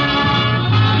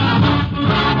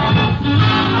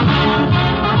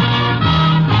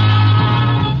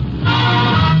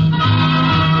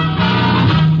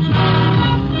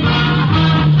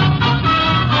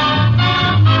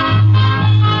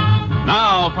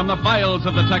 Now, from the files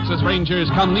of the Texas Rangers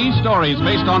come these stories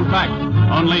based on fact.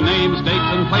 Only names, dates,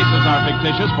 and places are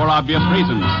fictitious for obvious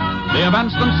reasons. The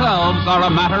events themselves are a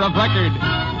matter of record.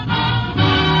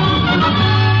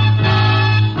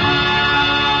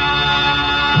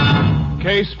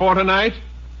 Case for tonight,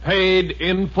 paid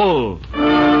in full.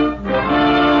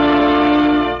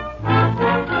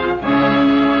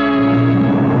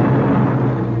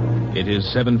 It is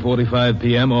 7:45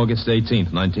 p.m., August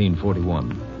 18th,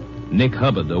 1941. Nick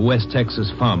Hubbard, a West Texas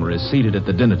farmer, is seated at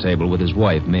the dinner table with his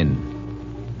wife, Min.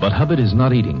 But Hubbard is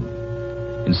not eating.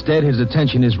 Instead, his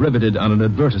attention is riveted on an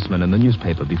advertisement in the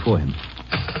newspaper before him.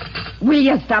 Will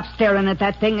you stop staring at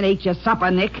that thing and eat your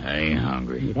supper, Nick? I ain't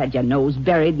hungry. You've had your nose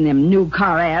buried in them new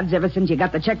car ads ever since you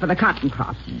got the check for the cotton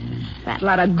crop. That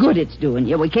lot of good it's doing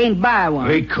you. We can't buy one.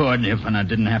 We could if I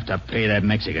didn't have to pay that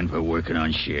Mexican for working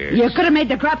on shares. You could have made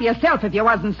the crop yourself if you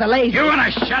wasn't so lazy. You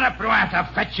want to shut up or do I have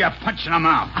to fetch you a punch in the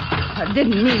mouth? I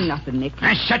didn't mean nothing, Nick.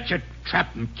 Now shut your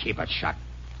trap and keep it shut.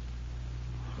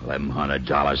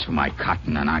 $1,100 for my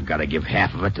cotton, and I gotta give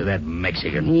half of it to that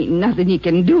Mexican. Ain't nothing you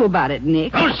can do about it,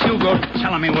 Nick. Don't you go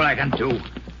telling me what I can do.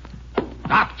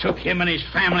 Doc took him and his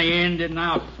family in, didn't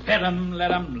I? Fed him, let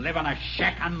him live in a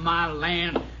shack on my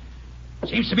land.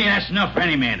 Seems to me that's enough for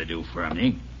any man to do for him. He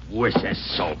ain't worth that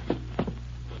soap.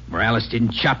 Morales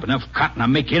didn't chop enough cotton to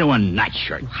make you into a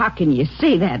nightshirt. How can you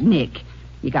say that, Nick?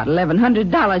 You got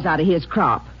 $1,100 out of his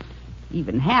crop.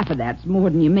 Even half of that's more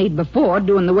than you made before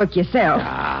doing the work yourself.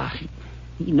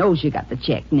 He knows you got the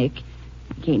check, Nick.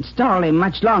 You can't stall him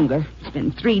much longer. It's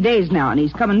been 3 days now, and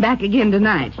he's coming back again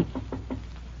tonight. I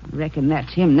reckon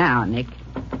that's him now, Nick.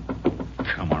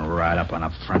 Come on right up on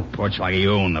the front porch like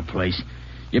you own the place.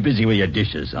 You're busy with your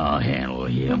dishes. I'll handle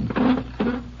him.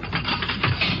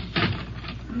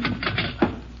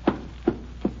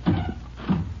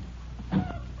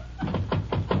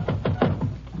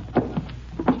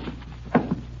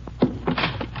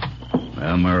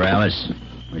 Well, Morales,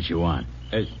 what you want?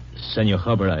 Senor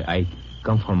Hubbard, I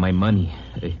come for my money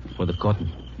for the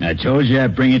cotton. I told you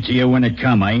I'd bring it to you when it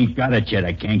come. I ain't got it yet.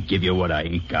 I can't give you what I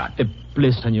ain't got.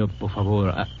 Please, senor, por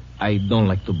favor. I don't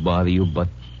like to bother you, but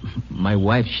my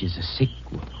wife, she's sick.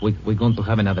 We're going to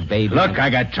have another baby. Look, I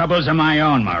got troubles of my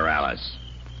own, Morales.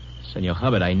 Senor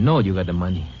Hubbard, I know you got the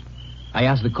money. I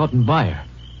asked the cotton buyer.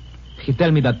 He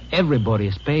tell me that everybody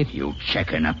is paid. You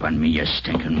checking up on me, you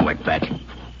stinking wetback?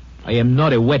 I am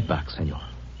not a wetback, senor.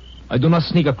 I do not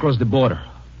sneak across the border.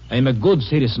 I am a good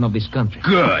citizen of this country.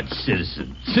 Good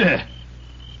citizen.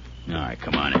 All right,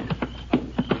 come on in.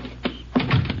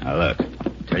 Now, look,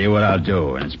 tell you what I'll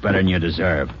do, and it's better than you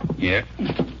deserve. Yeah.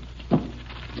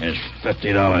 Here's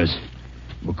 $50.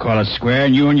 We'll call it square,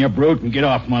 and you and your brute can get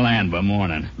off my land by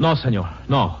morning. No, senor,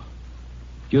 no.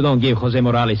 You don't give Jose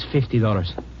Morales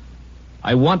 $50.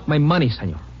 I want my money,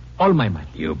 senor. All my money.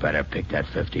 You better pick that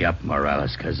 50 up,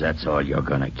 Morales, because that's all you're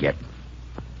going to get.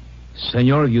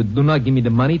 Senor, you do not give me the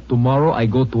money, tomorrow I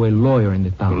go to a lawyer in the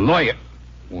town. A lawyer?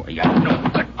 Well, you got no...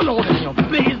 No, senor,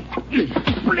 please.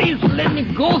 Please, let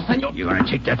me go, senor. You're going to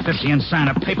take that 50 and sign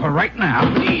a paper right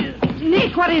now. Please.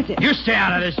 Nick, what is it? You stay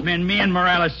out of this, man. Me and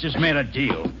Morales just made a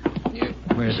deal.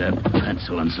 Where's that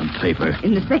pencil and some paper?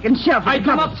 In the second shelf. I do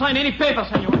not sign any paper,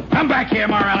 senor. Come back here,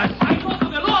 Morales. I go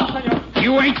to the law, senor.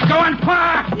 You ain't going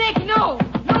far. Nick, no.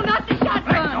 No, not the shotgun.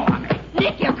 Let go of me.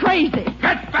 Nick, you're crazy.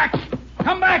 Get back.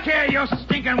 Come back here, you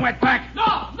stinking wetback. No!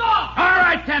 All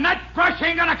right, then. That brush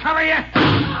ain't gonna cover you.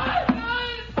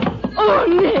 Oh,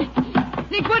 Nick.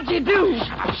 Nick, what'd you do?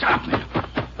 Shut up, man.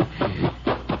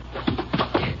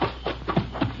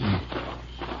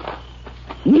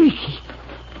 Nick.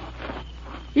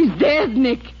 He's dead,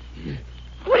 Nick.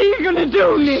 What are you gonna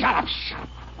do, Nick? Shut up.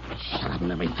 Shut up and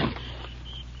let me think.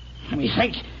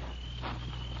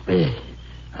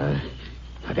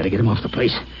 I gotta get him off the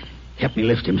place. Help me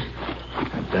lift him.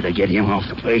 I've got to get him off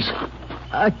the place.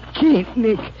 I can't,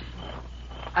 Nick.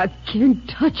 I can't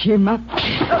touch him.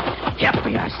 Help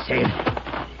me, I said.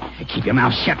 Keep your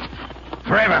mouth shut.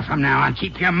 Forever from now on,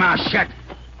 keep your mouth shut.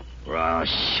 Or I'll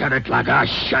shut it like I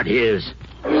shut his.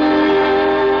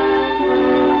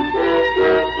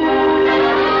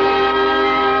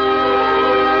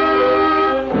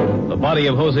 The body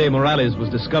of Jose Morales was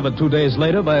discovered 2 days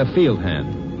later by a field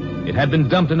hand. It had been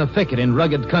dumped in a thicket in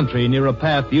rugged country near a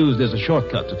path used as a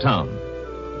shortcut to town.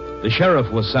 The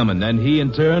sheriff was summoned, and he,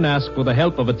 in turn, asked for the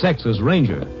help of a Texas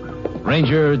ranger.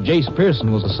 Ranger Jace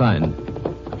Pearson was assigned.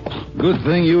 Good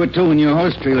thing you were towing your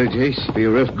horse trailer, Jace. Be a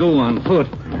rough go on foot.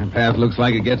 That path looks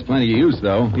like it gets plenty of use,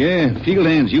 though. Yeah, field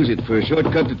hands use it for a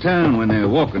shortcut to town when they're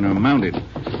walking or mounted.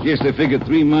 Guess they figured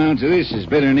 3 miles of this is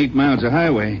better than 8 miles of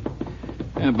highway.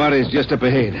 That body's just up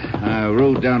ahead. I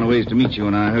rode down a ways to meet you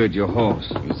when I heard your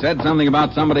horse. You said something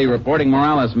about somebody reporting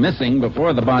Morales missing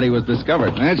before the body was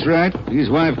discovered. That's right. His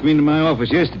wife came into my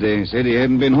office yesterday and said he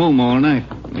hadn't been home all night.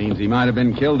 Means he might have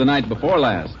been killed the night before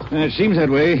last. It seems that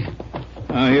way.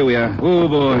 Oh, here we are. Oh,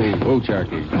 boy. Whoa,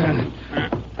 Charky.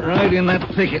 Right in that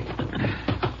thicket.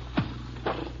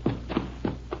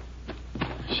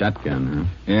 Shotgun, huh?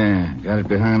 Yeah, got it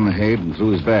behind the head and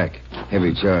through his back.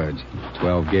 Heavy charge.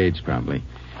 12 gauge, probably.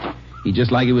 He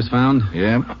just like he was found?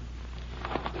 Yeah.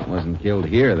 Wasn't killed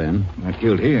here, then. Not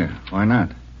killed here. Why not?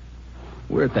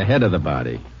 We're at the head of the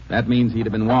body. That means he'd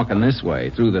have been walking this way,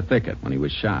 through the thicket, when he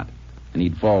was shot. And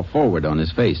he'd fall forward on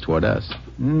his face toward us.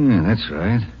 Yeah, that's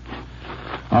right.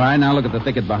 All right, now look at the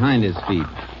thicket behind his feet.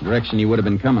 Direction he would have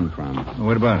been coming from.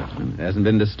 What about it? It hasn't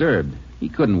been disturbed. He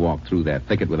couldn't walk through that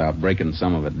thicket without breaking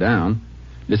some of it down.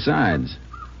 Besides,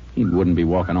 he wouldn't be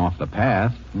walking off the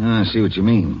path. I see what you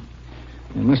mean.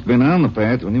 He must have been on the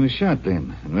path when he was shot then.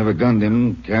 Whoever gunned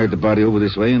him carried the body over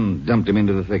this way and dumped him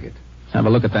into the thicket. Let's have a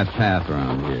look at that path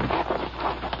around here.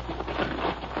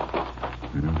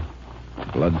 Well,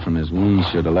 blood from his wounds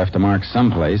should have left a mark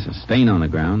someplace, a stain on the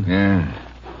ground. Yeah,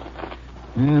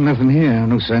 nothing here.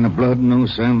 No sign of blood, no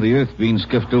sign of the earth being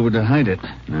scuffed over to hide it.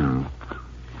 No.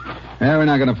 Well, we're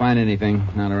not going to find anything.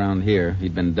 Not around here.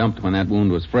 He'd been dumped when that wound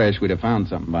was fresh. We'd have found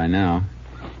something by now.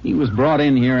 He was brought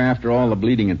in here after all the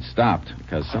bleeding had stopped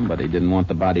because somebody didn't want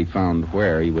the body found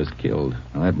where he was killed.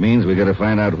 Well, that means we got to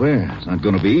find out where. It's not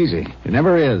going to be easy. It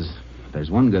never is. There's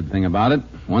one good thing about it.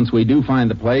 Once we do find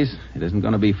the place, it isn't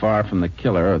going to be far from the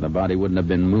killer or the body wouldn't have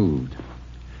been moved.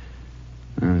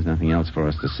 Well, there's nothing else for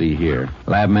us to see here.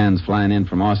 Lab man's flying in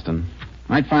from Austin.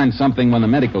 Might find something when the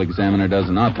medical examiner does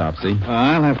an autopsy.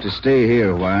 I'll have to stay here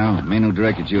a while. Men who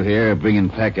directed you here are bringing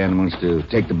pack animals to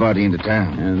take the body into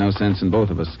town. There's no sense in both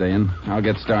of us staying. I'll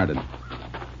get started.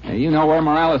 Hey, you know where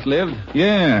Morales lived?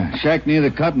 Yeah, shack near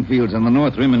the cotton fields on the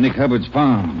north rim of Nick Hubbard's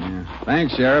farm. Yeah.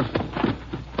 Thanks, Sheriff.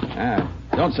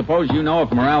 Don't suppose you know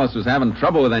if Morales was having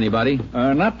trouble with anybody?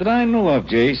 Not that I know of,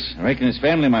 Jace. I reckon his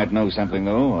family might know something,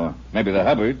 though. Or maybe the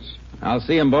Hubbards. I'll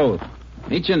see them both.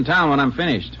 Meet you in town when I'm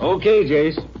finished. Okay,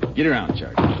 Jace. Get around,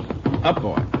 Charlie. Up,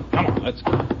 boy. Come on, let's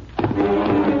go.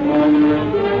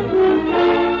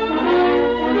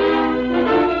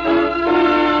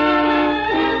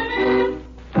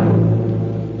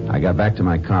 I got back to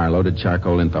my car, loaded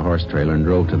charcoal into the horse trailer, and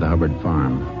drove to the Hubbard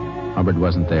farm. Hubbard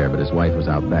wasn't there, but his wife was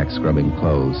out back scrubbing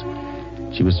clothes.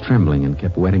 She was trembling and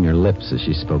kept wetting her lips as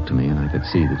she spoke to me, and I could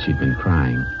see that she'd been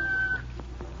crying.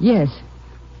 Yes.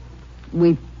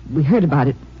 We heard about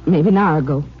it maybe an hour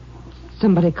ago.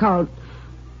 Somebody called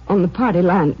on the party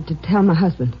line to tell my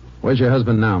husband. Where's your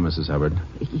husband now, Mrs. Hubbard?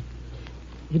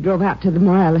 He drove out to the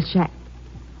Morales shack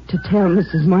to tell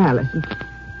Mrs. Morales and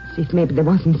see if maybe there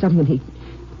wasn't something he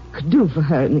could do for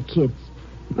her and the kids.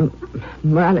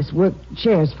 Morales worked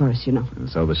shares for us, you know. And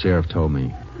so the sheriff told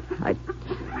me. I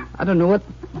don't know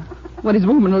what his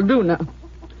woman will do now.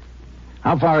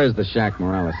 How far is the shack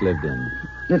Morales lived in?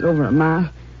 A little over a mile.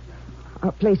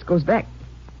 Our place goes back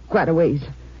quite a ways.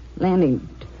 Land ain't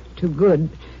too good.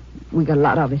 We got a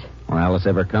lot of it. Morales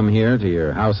ever come here to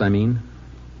your house, I mean?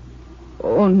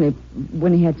 Only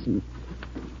when he had some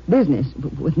business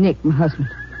with Nick, my husband.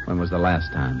 When was the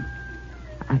last time?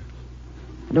 I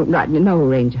don't rightly know,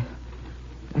 Ranger.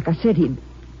 Like I said, he'd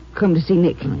come to see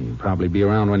Nick. He'd probably be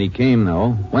around when he came,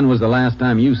 though. When was the last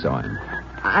time you saw him?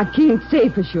 I can't say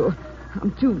for sure.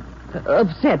 I'm too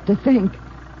upset to think.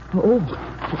 Oh,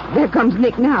 there comes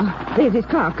Nick now. There's his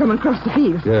car coming across the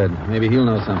field. Good. Maybe he'll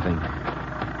know something.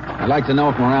 I'd like to know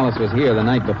if Morales was here the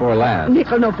night before last. Nick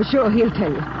will know for sure. He'll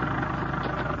tell you.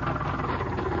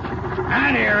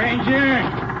 Howdy, Ranger.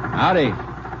 Howdy.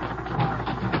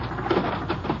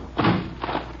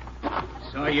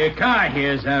 Saw your car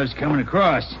here as I was coming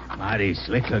across. Mighty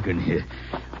slick looking.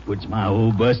 Puts my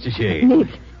old bust to shame. Nick,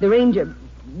 the ranger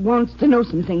wants to know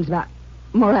some things about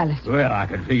Morales. Well, I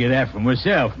could figure that for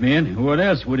myself, man. What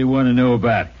else would he want to know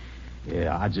about?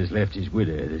 Yeah, I just left his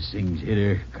widow. This thing's hit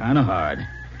her kind of hard.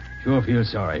 Sure feel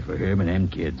sorry for him and them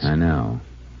kids. I know.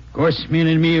 Of course, Min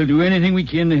and me'll do anything we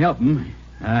can to help them.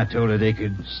 I told her they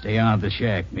could stay on at the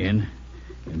shack, Min.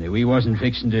 And that we wasn't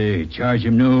fixing to charge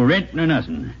him no rent nor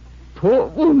nothing. Poor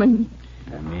woman.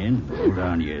 Min, hold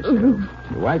on to yourself.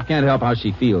 Your wife can't help how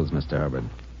she feels, Mr. Hubbard.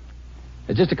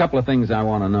 There's just a couple of things I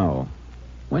want to know.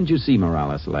 When'd you see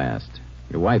Morales last?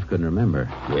 Your wife couldn't remember.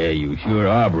 Yeah, you sure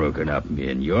are broken up,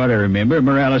 Min. You ought to remember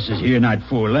Morales is here night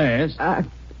before last. I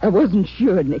wasn't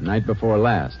sure, Nick. Night before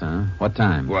last, huh? What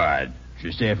time? What?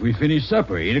 Just after we finished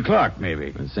supper, 8 o'clock,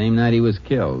 maybe. The same night he was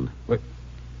killed. What?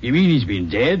 You mean he's been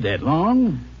dead that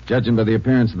long? Judging by the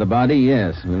appearance of the body,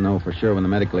 yes. We'll know for sure when the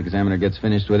medical examiner gets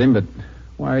finished with him, but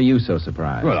why are you so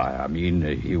surprised? Well, I mean,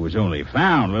 he was only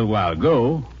found a little while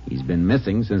ago. He's been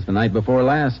missing since the night before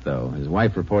last, though. His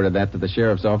wife reported that to the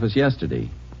sheriff's office yesterday.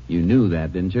 You knew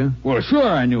that, didn't you? Well, sure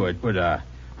I knew it, but, I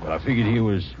figured he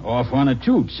was off on a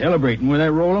toot, celebrating with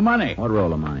that roll of money. What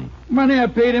roll of money? Money I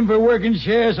paid him for working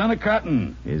shares on the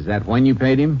cotton. Is that when you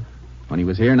paid him? When he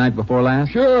was here night before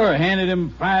last? Sure, handed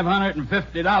him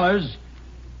 $550.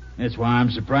 That's why I'm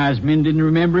surprised Min didn't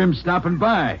remember him stopping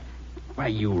by. Why,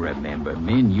 you remember,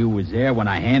 Min. You was there when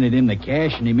I handed him the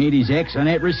cash and he made his X on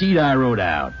that receipt I wrote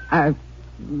out. I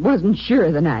wasn't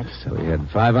sure the night. So he had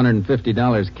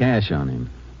 $550 cash on him.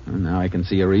 Well, now I can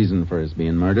see a reason for his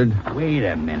being murdered. Wait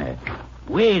a minute.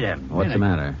 What's the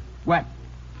matter? What?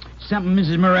 Something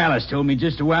Mrs. Morales told me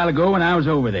just a while ago when I was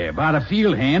over there about a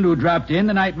field hand who dropped in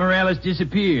the night Morales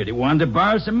disappeared. He wanted to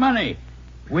borrow some money.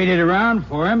 Waited around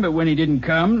for him, but when he didn't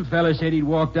come, the fella said he'd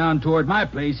walk down toward my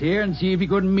place here and see if he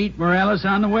couldn't meet Morales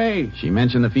on the way. She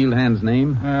mentioned the field hand's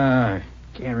name? Can't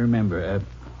remember.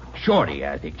 Shorty,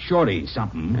 I think. Shorty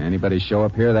something. Anybody show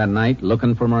up here that night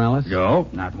looking for Morales? No,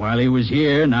 not while he was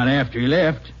here, not after he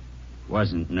left.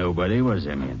 Wasn't nobody, was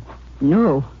there, Min?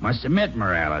 No. Must have met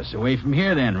Morales away from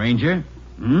here then, Ranger.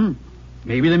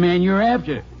 Maybe the man you're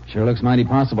after. Sure looks mighty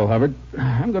possible, Hubbard.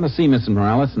 I'm going to see Mrs.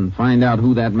 Morales and find out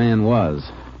who that man was.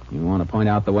 You want to point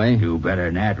out the way? Do better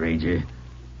than that, Ranger.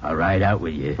 I'll ride out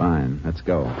with you. Fine. Let's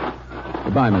go.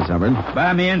 Goodbye, Miss Hubbard.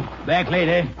 Bye, Min. Back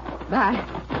later. Bye.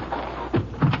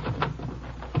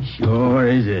 Sure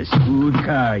is a smooth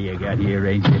car you got here,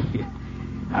 Ranger.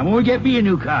 I'm going to get me a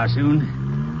new car soon.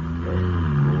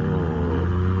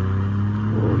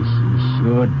 She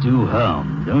sure do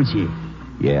hum, don't she?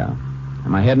 Yeah.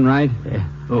 Am I heading right? Yeah.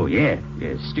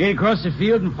 Straight across the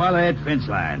field and follow that fence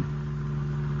line.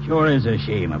 Sure is a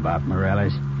shame about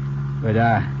Morales. But,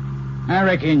 I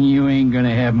reckon you ain't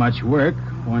gonna have much work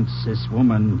once this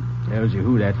woman tells you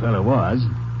who that fellow was.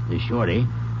 The Shorty.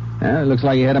 It looks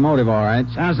like he had a motive, all right.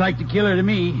 Sounds like the killer to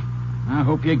me. I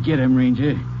hope you get him,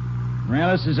 Ranger.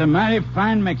 Morales is a mighty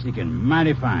fine Mexican.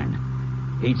 Mighty fine.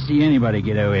 Hate to see anybody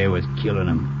get away with killing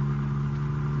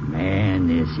him. Man,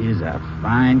 this is a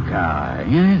fine car,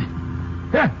 ain't it?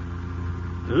 Ha!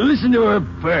 Listen to her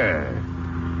purr.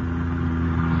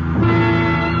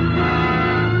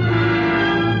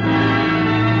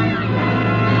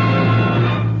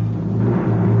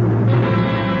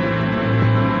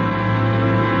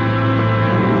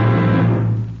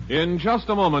 In just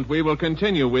a moment, we will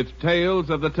continue with Tales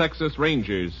of the Texas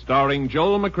Rangers, starring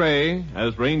Joel McCrea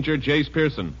as Ranger Jace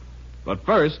Pearson. But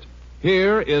first,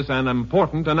 here is an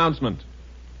important announcement.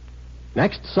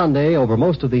 Next Sunday, over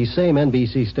most of these same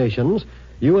NBC stations,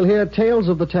 you will hear Tales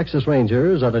of the Texas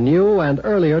Rangers at a new and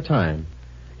earlier time.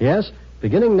 Yes,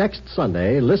 beginning next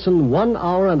Sunday, listen 1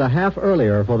 hour and a half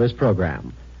earlier for this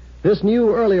program. This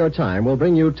new earlier time will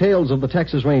bring you Tales of the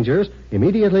Texas Rangers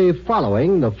immediately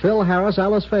following the Phil Harris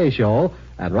Alice Faye show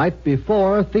and right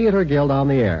before Theater Guild on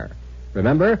the air.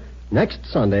 Remember, next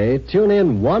Sunday, tune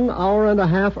in 1 hour and a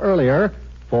half earlier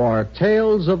for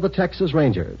Tales of the Texas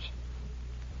Rangers.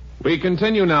 We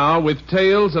continue now with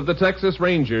Tales of the Texas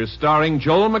Rangers, starring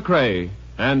Joel McCrea,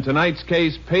 and tonight's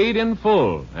case, Paid in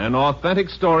Full, an authentic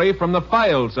story from the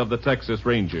files of the Texas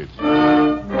Rangers.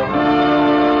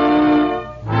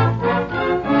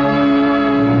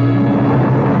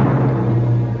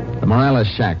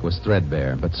 Morales' shack was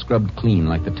threadbare, but scrubbed clean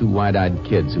like the two wide-eyed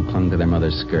kids who clung to their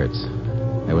mother's skirts.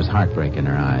 There was heartbreak in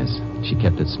her eyes. She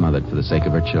kept it smothered for the sake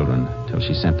of her children, till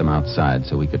she sent them outside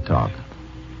so we could talk.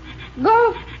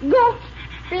 Go.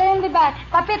 Play in the back.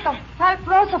 Papito, help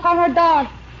Rosa find her dog.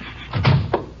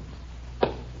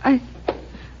 I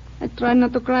try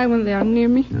not to cry when they are near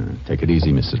me. Take it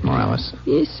easy, Mrs. Morales.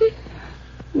 Easy?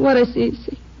 What is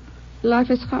easy? Life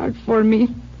is hard for me,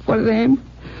 for them.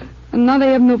 And now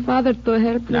they have no father to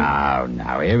help them.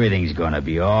 Now, everything's going to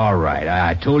be all right.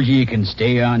 I told you can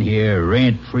stay on here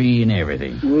rent-free and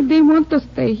everything. We didn't want to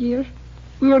stay here.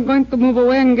 We were going to move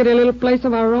away and get a little place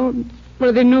of our own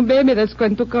for the new baby that's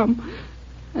going to come.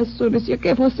 As soon as you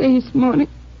gave Jose his money.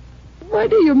 Why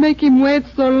do you make him wait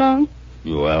so long?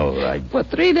 Well, For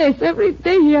 3 days, every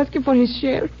day he asks you for his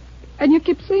share. And you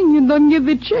keep saying you don't give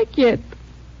the check yet.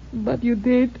 But you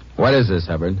did. What is this,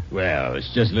 Hubbard? Well,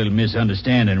 it's just a little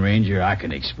misunderstanding, Ranger. I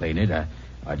can explain it.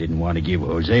 I didn't want to give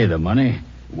Jose the money.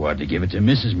 I wanted to give it to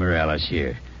Mrs. Morales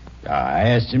here. I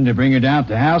asked him to bring her down to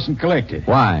the house and collect it.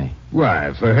 Why?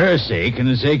 Why, for her sake and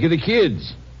the sake of the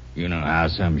kids. You know how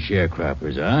some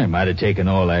sharecroppers are. He might have taken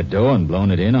all that dough and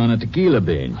blown it in on a tequila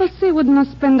binge. Jose would not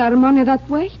spend our money that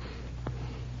way.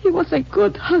 He was a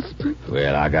good husband.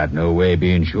 Well, I got no way of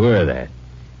being sure of that.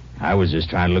 I was just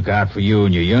trying to look out for you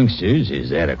and your youngsters. Is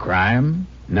that a crime?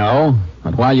 No,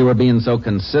 but while you were being so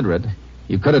considerate,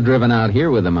 you could have driven out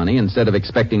here with the money instead of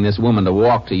expecting this woman to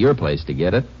walk to your place to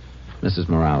get it. Mrs.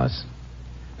 Morales,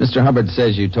 Mr. Hubbard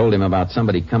says you told him about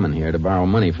somebody coming here to borrow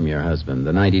money from your husband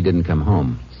the night he didn't come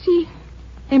home. See,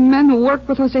 a man who worked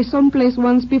with Jose someplace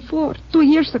once before, 2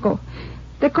 years ago.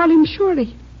 They call him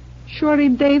Shorty. Shorty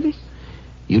Davis.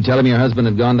 You tell him your husband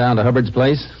had gone down to Hubbard's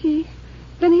place? See,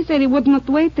 then he said he would not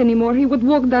wait anymore. He would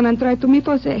walk down and try to meet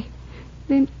Jose.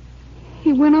 Then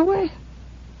he went away.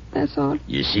 That's all.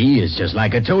 You see, it's just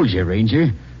like I told you,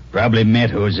 Ranger. Probably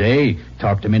met Jose,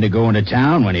 talked him into going to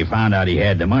town when he found out he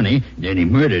had the money. Then he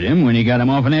murdered him when he got him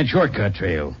off on that shortcut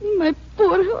trail. My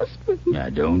poor husband. Now,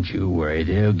 don't you worry.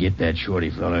 They'll get that Shorty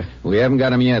fella. We haven't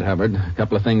got him yet, Hubbard. A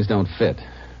couple of things don't fit.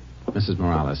 Mrs.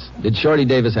 Morales, did Shorty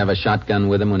Davis have a shotgun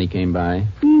with him when he came by?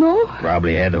 No.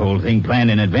 Probably had the whole thing planned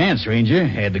in advance, Ranger.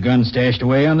 Had the gun stashed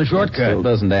away on the shortcut. It still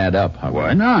doesn't add up, Hubbard.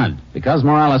 Why not? Because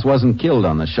Morales wasn't killed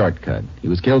on the shortcut. He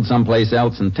was killed someplace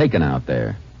else and taken out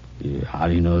there. Yeah, how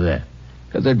do you know that?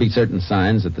 Because there'd be certain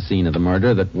signs at the scene of the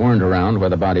murder that weren't around where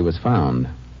the body was found.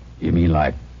 You mean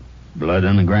like blood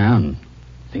on the ground?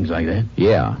 Things like that?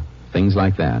 Yeah, things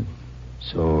like that.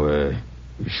 So,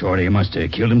 Shorty must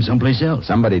have killed him someplace else.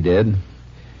 Somebody did.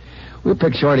 We'll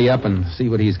pick Shorty up and see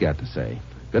what he's got to say.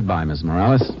 Goodbye, Miss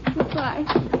Morales. Goodbye.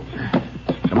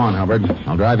 Come on, Hubbard.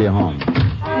 I'll drive you home.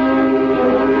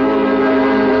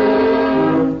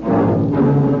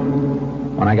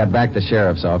 When I got back to the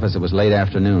sheriff's office, it was late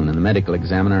afternoon, and the medical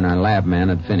examiner and our lab man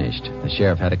had finished. The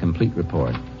sheriff had a complete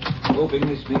report. Hoping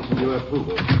this speaks with your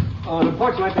approval. Oh, the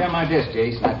report's right there on my desk,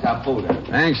 Jace. That top folder.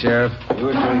 Thanks, Sheriff.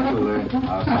 Yours very truly.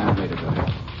 I'll sign it later, brother.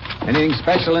 Anything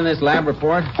special in this lab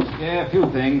report? Yeah, a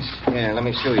few things. Yeah, let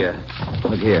me show you.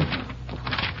 Look here.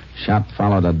 Shot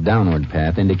followed a downward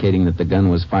path, indicating that the gun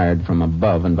was fired from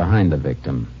above and behind the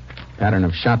victim. Pattern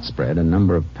of shot spread, a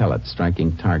number of pellets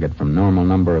striking target from normal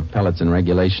number of pellets in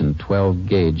regulation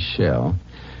 12-gauge shell.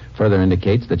 Further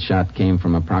indicates that shot came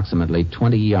from approximately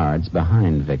 20 yards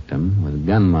behind victim with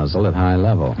gun muzzle at high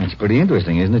level. That's pretty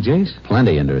interesting, isn't it, Jace?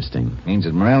 Plenty interesting. Means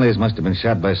that Morales must have been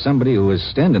shot by somebody who was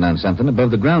standing on something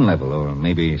above the ground level, or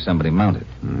maybe somebody mounted.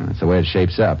 That's the way it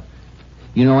shapes up.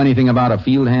 You know anything about a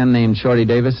field hand named Shorty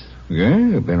Davis?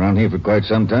 Yeah, I've been around here for quite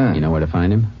some time. You know where to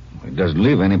find him? He doesn't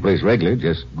live any place regular,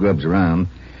 just grubs around.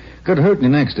 Got hurt in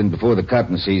an accident before the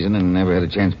cotton season and never had a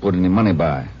chance to put any money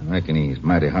by. I reckon he's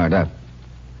mighty hard up.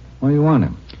 Why do you want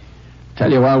him?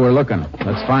 Tell you while we're looking.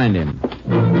 Let's find him.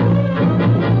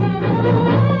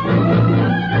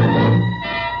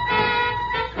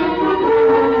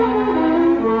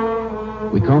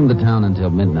 We combed the town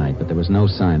until midnight, but there was no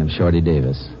sign of Shorty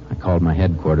Davis. I called my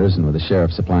headquarters and with the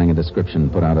sheriff supplying a description,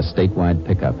 put out a statewide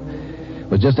pickup.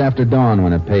 It was just after dawn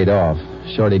when it paid off.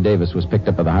 Shorty Davis was picked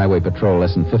up by the highway patrol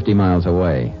less than 50 miles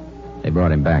away. They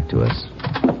brought him back to us.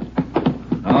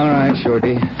 All right,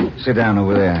 Shorty. Sit down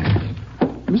over there.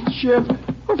 Mr. Sheriff,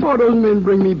 what for those men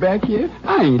bring me back here?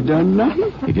 I ain't done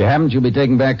nothing. If you haven't, you'll be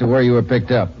taken back to where you were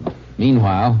picked up.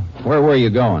 Meanwhile, where were you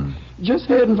going? Just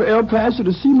heading for El Paso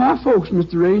to see my folks,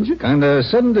 Mr. Ranger. Kind of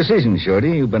sudden decision,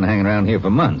 Shorty. You've been hanging around here for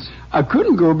months. I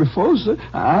couldn't go before, sir.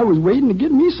 I was waiting to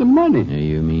get me some money.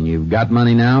 You mean you've got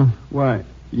money now? Why,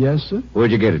 yes, sir.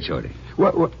 Where'd you get it, Shorty?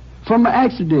 What? From an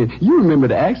accident. You remember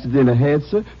the accident I had,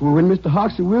 sir, when Mr.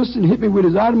 Hoxie Wilson hit me with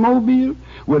his automobile?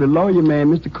 Well, the lawyer man,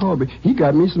 Mr. Corby, he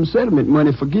got me some settlement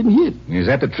money for getting hit. Is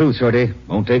that the truth, Shorty?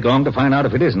 Won't take long to find out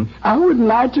if it isn't. I wouldn't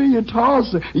lie to you at all,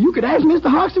 sir. You could ask Mr.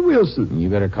 Hoxie Wilson. You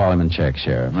better call him and check,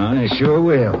 Sheriff. I sure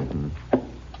will.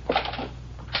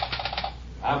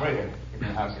 Operator, give me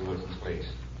Hoxie Wilson's place.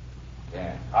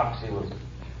 Yeah, Hoxie Wilson.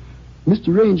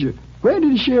 Mr. Ranger, where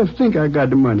did the sheriff think I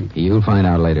got the money? You'll find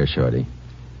out later, Shorty.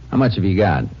 How much have you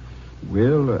got?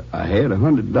 Well, I had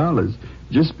 $100.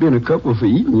 Just spent a couple for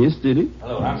eating yesterday.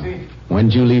 Hello, Hoxie. When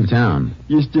did you leave town?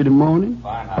 Yesterday morning.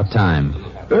 Fine, What time?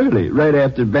 Early, right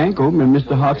after the bank opened, and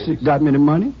Mr. Hoxie got me the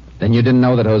money. Then you didn't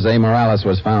know that Jose Morales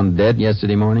was found dead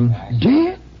yesterday morning?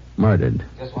 Dead? Murdered.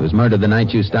 He was murdered the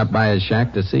night you stopped by his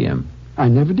shack to see him. I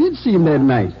never did see him that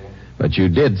night. But you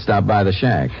did stop by the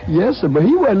shack. Yes, sir, but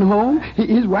he wasn't home.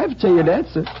 His wife will tell you that,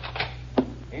 sir.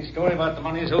 His story about the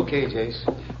money is okay, Jace.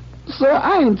 Sir,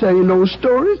 I ain't telling you no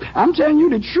stories. I'm telling you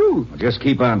the truth. Well, just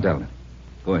keep on telling it.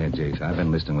 Go ahead, Jace. I've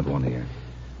been listening with one ear.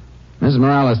 Mrs.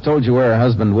 Morales told you where her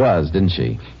husband was, didn't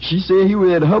she? She said he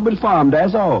was at Hubbard Farm,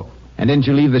 that's all. And didn't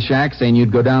you leave the shack saying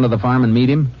you'd go down to the farm and meet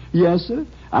him? Yes, sir.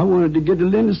 I wanted to get the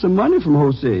lender some money from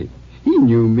Jose. He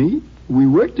knew me. We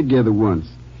worked together once.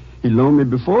 He loaned me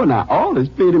before, and I always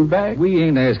paid him back. We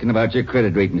ain't asking about your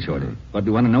credit rating, Shorty. What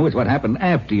we want to know is what happened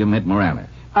after you met Morales.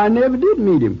 I never did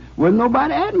meet him. Wasn't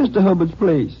nobody at Mr. Hubbard's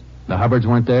place. The Hubbards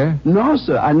weren't there? No,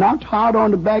 sir. I knocked hard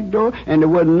on the back door, and there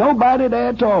wasn't nobody there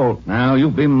at all. Now,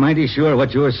 you've been mighty sure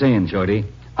what you're saying, Shorty.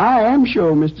 I am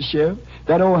sure, Mr. Sheriff.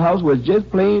 That old house was just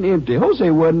plain empty.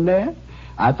 Jose wasn't there.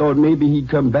 I thought maybe he'd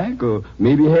come back, or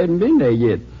maybe he hadn't been there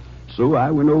yet. So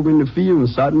I went over in the field and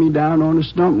sat me down on a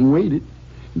stump and waited.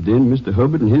 Then Mr.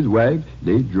 Hubbard and his wife,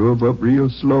 they drove up real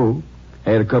slow.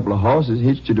 Had a couple of horses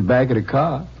hitched to the back of the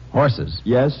car. Horses?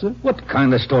 Yes, sir. What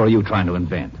kind of story are you trying to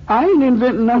invent? I ain't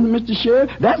inventing nothing, Mr.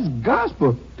 Sheriff. That's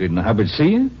gospel. Didn't the Hubbard see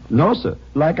you? No, sir.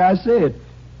 Like I said,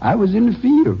 I was in the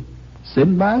field,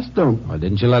 sitting by a stump. Well,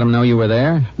 didn't you let him know you were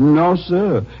there? No,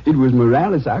 sir. It was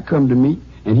Morales I come to meet,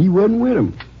 and he wasn't with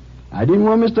him. I didn't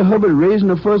want Mr. Hubbard raising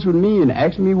a fuss with me and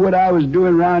asking me what I was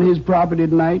doing around his property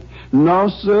tonight. No,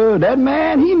 sir. That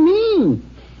man, he mean.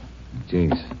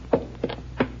 Jeez.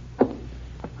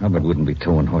 Hubbard wouldn't be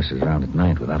towing horses around at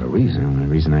night without a reason. The only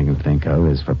reason I can think of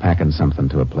is for packing something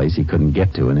to a place he couldn't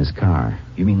get to in his car.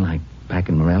 You mean like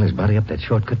packing Morales' body up that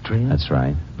shortcut trail? That's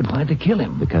right. But why'd they kill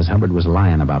him? Because Hubbard was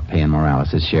lying about paying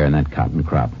Morales his share in that cotton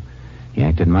crop. He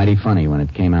acted mighty funny when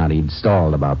it came out he'd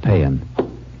stalled about paying.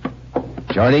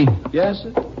 Shorty? Yes,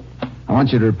 sir? I want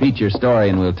you to repeat your story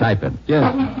and we'll type it.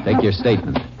 Yes. Take your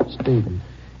statement. Statement.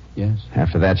 Yes.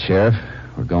 After that, Sheriff,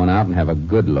 we're going out and have a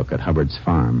good look at Hubbard's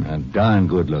farm. A darn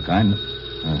good look.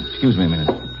 Excuse me a minute.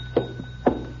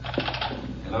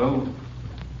 Hello?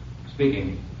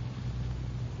 Speaking.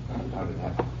 How did it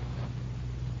happen?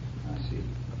 I see.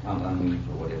 Count on me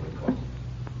for whatever it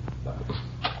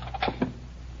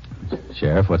costs.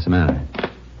 Sheriff, what's the matter?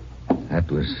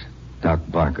 That was Doc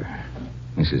Barker.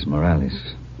 Mrs. Morales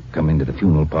come into the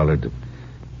funeral parlor to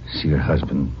see her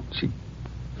husband. She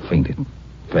fainted,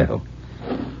 fell.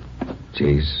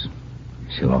 Jace,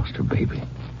 she lost her baby.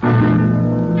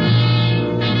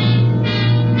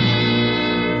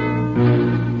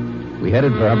 We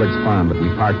headed for Hubbard's farm, but we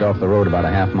parked off the road about a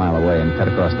half mile away and cut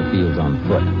across the fields on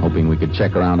foot, hoping we could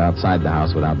check around outside the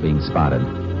house without being spotted.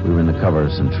 We were in the cover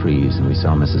of some trees, and we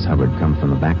saw Mrs. Hubbard come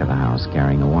from the back of the house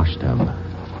carrying a wash tub.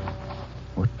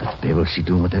 What the devil's she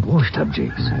doing with that wash tub,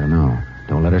 Jace? I don't know.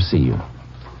 Don't let her see you.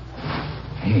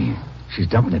 Hey, she's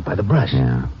dumping it by the brush.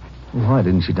 Yeah. Well, why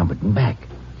didn't she dump it in back?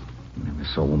 I never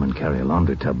saw a woman carry a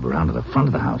laundry tub around to the front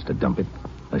of the house to dump it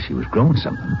unless she was growing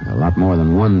something. A lot more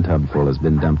than one tub full has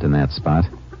been dumped in that spot.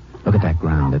 Look at that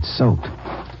ground. It's soaked.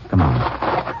 Come on.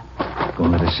 Go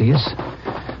and let her see us?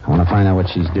 I want to find out what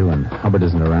she's doing. Hubbard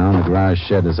isn't around. The garage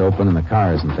shed is open and the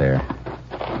car isn't there.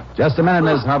 Just a minute,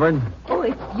 Miss Hubbard. Oh,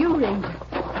 it's you, Ranger.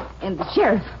 And the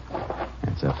sheriff.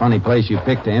 It's a funny place you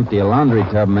picked to empty a laundry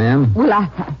tub, ma'am. Well,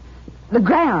 the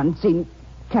ground seemed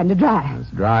kind of dry. It's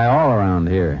dry all around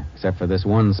here, except for this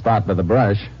one spot by the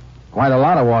brush. Quite a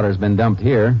lot of water's been dumped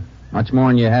here. Much more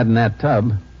than you had in that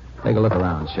tub. Take a look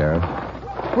around, Sheriff.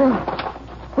 Well,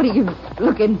 what are you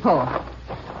looking for?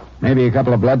 Maybe a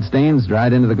couple of bloodstains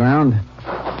dried into the ground.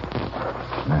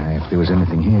 If there was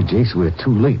anything here, Jace, we're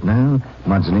too late now.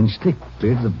 Mud's an inch thick,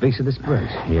 clear to the base of this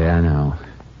brush. Yeah, I know.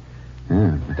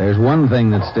 Yeah, but there's one thing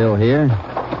that's still here.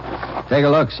 Take a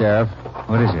look, Sheriff.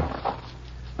 What is it?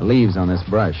 The leaves on this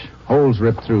brush. Holes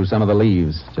ripped through some of the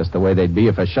leaves, just the way they'd be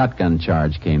if a shotgun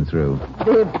charge came through.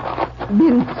 There've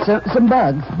been some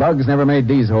bugs. Bugs never made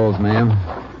these holes, ma'am.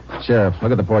 Sheriff,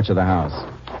 look at the porch of the house.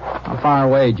 How far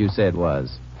away did you say it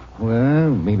was? Well,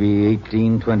 maybe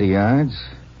 18, 20 yards.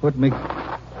 What make...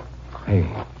 Hey,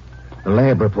 the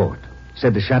lab report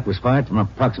said the shot was fired from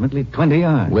approximately 20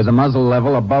 yards. With the muzzle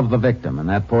level above the victim, and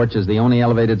that porch is the only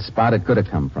elevated spot it could have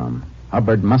come from.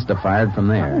 Hubbard must have fired from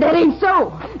there. That ain't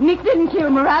so. Nick didn't kill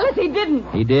Morales. He didn't.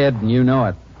 He did, and you know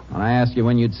it. When I asked you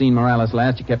when you'd seen Morales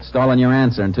last, you kept stalling your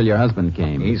answer until your husband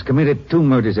came. He's committed 2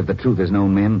 murders if the truth is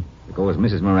known, men. Because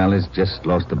Mrs. Morales just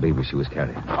lost the baby she was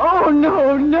carrying. Oh,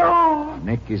 no.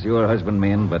 Nick is your husband,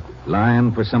 men, but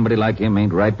lying for somebody like him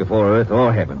ain't right before earth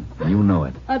or heaven. You know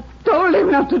it. I told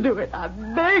him not to do it. I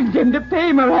begged him to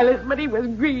pay Morales, but he was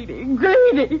greedy.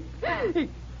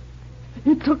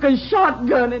 He took a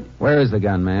shotgun and... Where is the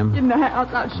gun, ma'am? In the house.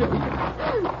 I'll show you.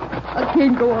 I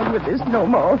can't go on with this no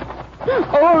more.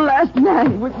 Oh, last night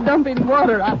he was dumping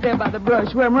water out there by the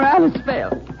brush where Morales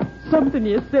fell. Something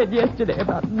you said yesterday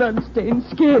about bloodstain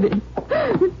scared him.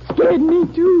 It scared me,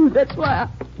 too. That's why I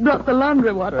brought the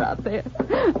laundry water out there.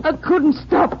 I couldn't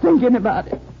stop thinking about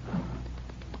it.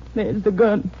 There's the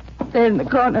gun. There in the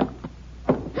corner.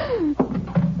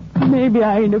 Maybe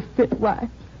I ain't a fit wife.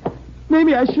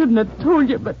 Maybe I shouldn't have told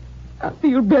you, but I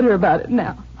feel better about it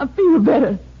now. I feel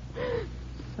better.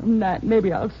 Some night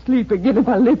maybe I'll sleep again if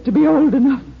I live to be old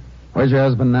enough. Where's your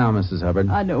husband now, Mrs. Hubbard?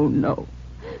 I don't know.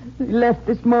 He left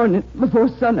this morning before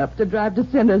sunup to drive to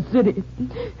Center City.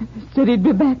 Said he'd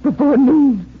be back before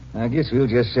noon. I guess we'll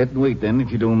just sit and wait then,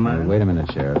 if you don't mind. Wait a minute,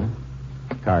 Sheriff.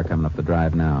 Car coming up the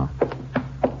drive now.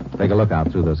 Take a look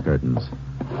out through those curtains.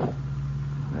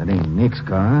 That ain't Nick's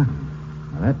car.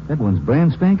 Now, that one's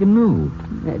brand spanking new.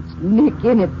 That's Nick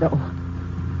in it, though.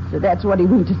 So that's what he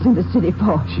went to Center City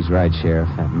for. She's right, Sheriff.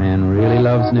 That man really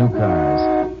loves new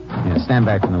cars. Here, stand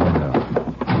back from the window.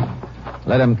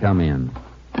 Let him come in.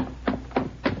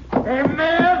 Hey,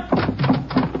 man!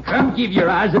 Come give your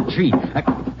eyes a treat.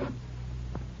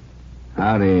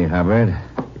 Howdy, Hubbard.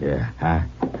 Yeah,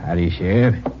 howdy,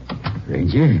 Sheriff.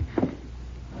 Ranger.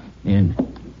 And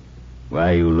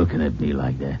why are you looking at me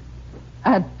like that?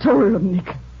 I told him,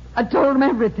 Nick. I told him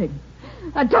everything.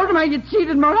 I told him how you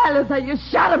cheated Morales, how you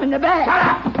shot him in the back. Shut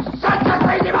up! Shut your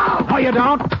crazy mouth! No, you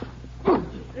don't.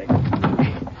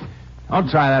 Don't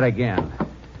try that again.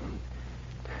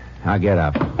 Now get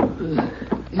up.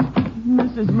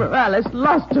 Mrs. Morales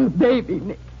lost her baby,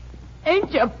 Nick.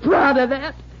 Ain't you proud of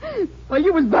that? While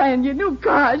you was buying your new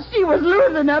car, she was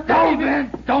losing her baby.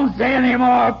 Ben, don't say any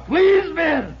more. Please,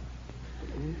 Ben.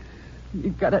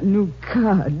 You got a new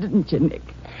car, didn't you, Nick?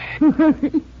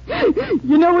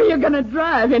 You know where you're going to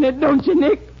drive in it, don't you,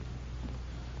 Nick?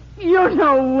 You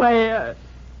know where.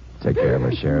 Take care of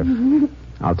her, Sheriff.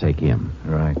 I'll take him.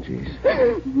 Right,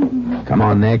 jeez. Come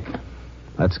on, Nick.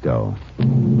 Let's go.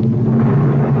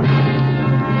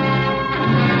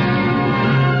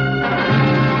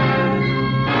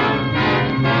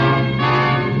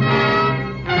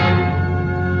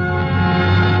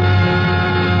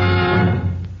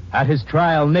 At his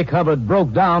trial, Nick Hubbard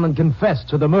broke down and confessed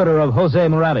to the murder of Jose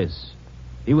Morales.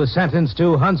 He was sentenced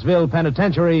to Huntsville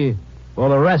Penitentiary for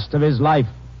the rest of his life.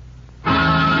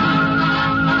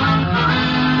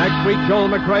 Next week, Joel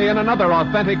McCrea in another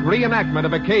authentic reenactment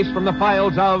of a case from the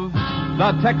files of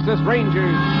the Texas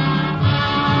Rangers.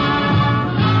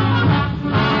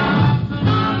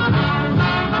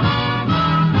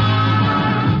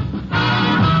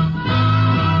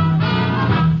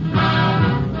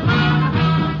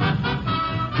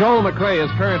 Joel McCrea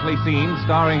is currently seen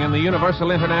starring in the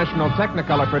Universal International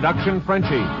Technicolor production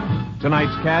Frenchie.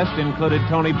 Tonight's cast included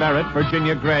Tony Barrett,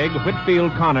 Virginia Gregg,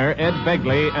 Whitfield Connor, Ed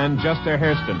Begley, and Juster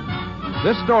Hairston.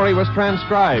 This story was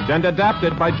transcribed and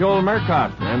adapted by Joel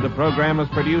Murcott, and the program was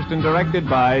produced and directed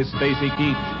by Stacy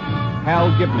Keach.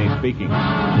 Hal Gibney speaking.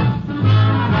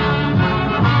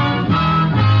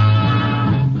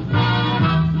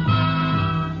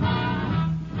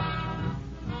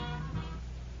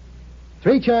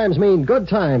 3 chimes mean good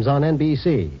times on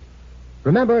NBC.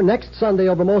 Remember, next Sunday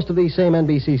over most of these same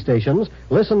NBC stations,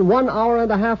 listen 1 hour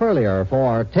and a half earlier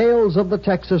for Tales of the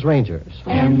Texas Rangers.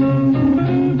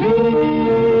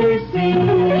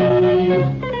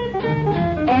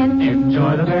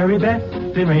 Enjoy the very best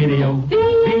in radio. Be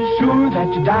sure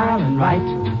that you dial and write.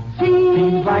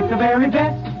 Seems like the very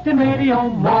best in radio.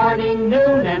 Morning,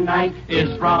 noon, and night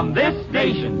is from this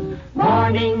station.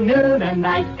 Morning, noon, and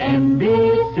night,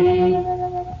 NBC.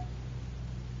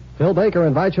 Phil Baker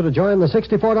invites you to join the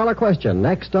 $64 question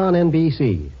next on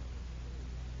NBC.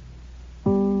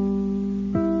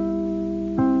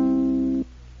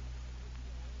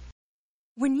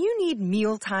 When you need meal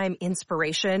mealtime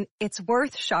inspiration, it's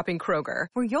worth shopping Kroger,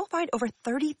 where you'll find over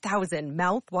 30,000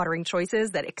 mouth-watering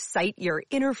choices that excite your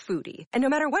inner foodie. And no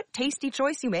matter what tasty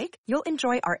choice you make, you'll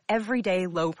enjoy our everyday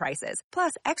low prices,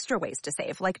 plus extra ways to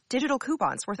save, like digital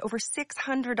coupons worth over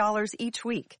 $600 each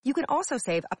week. You can also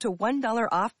save up to $1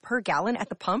 off per gallon at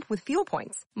the pump with fuel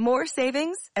points. More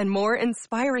savings and more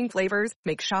inspiring flavors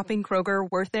make shopping Kroger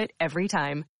worth it every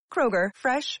time. Kroger,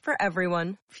 fresh for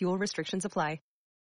everyone. Fuel restrictions apply.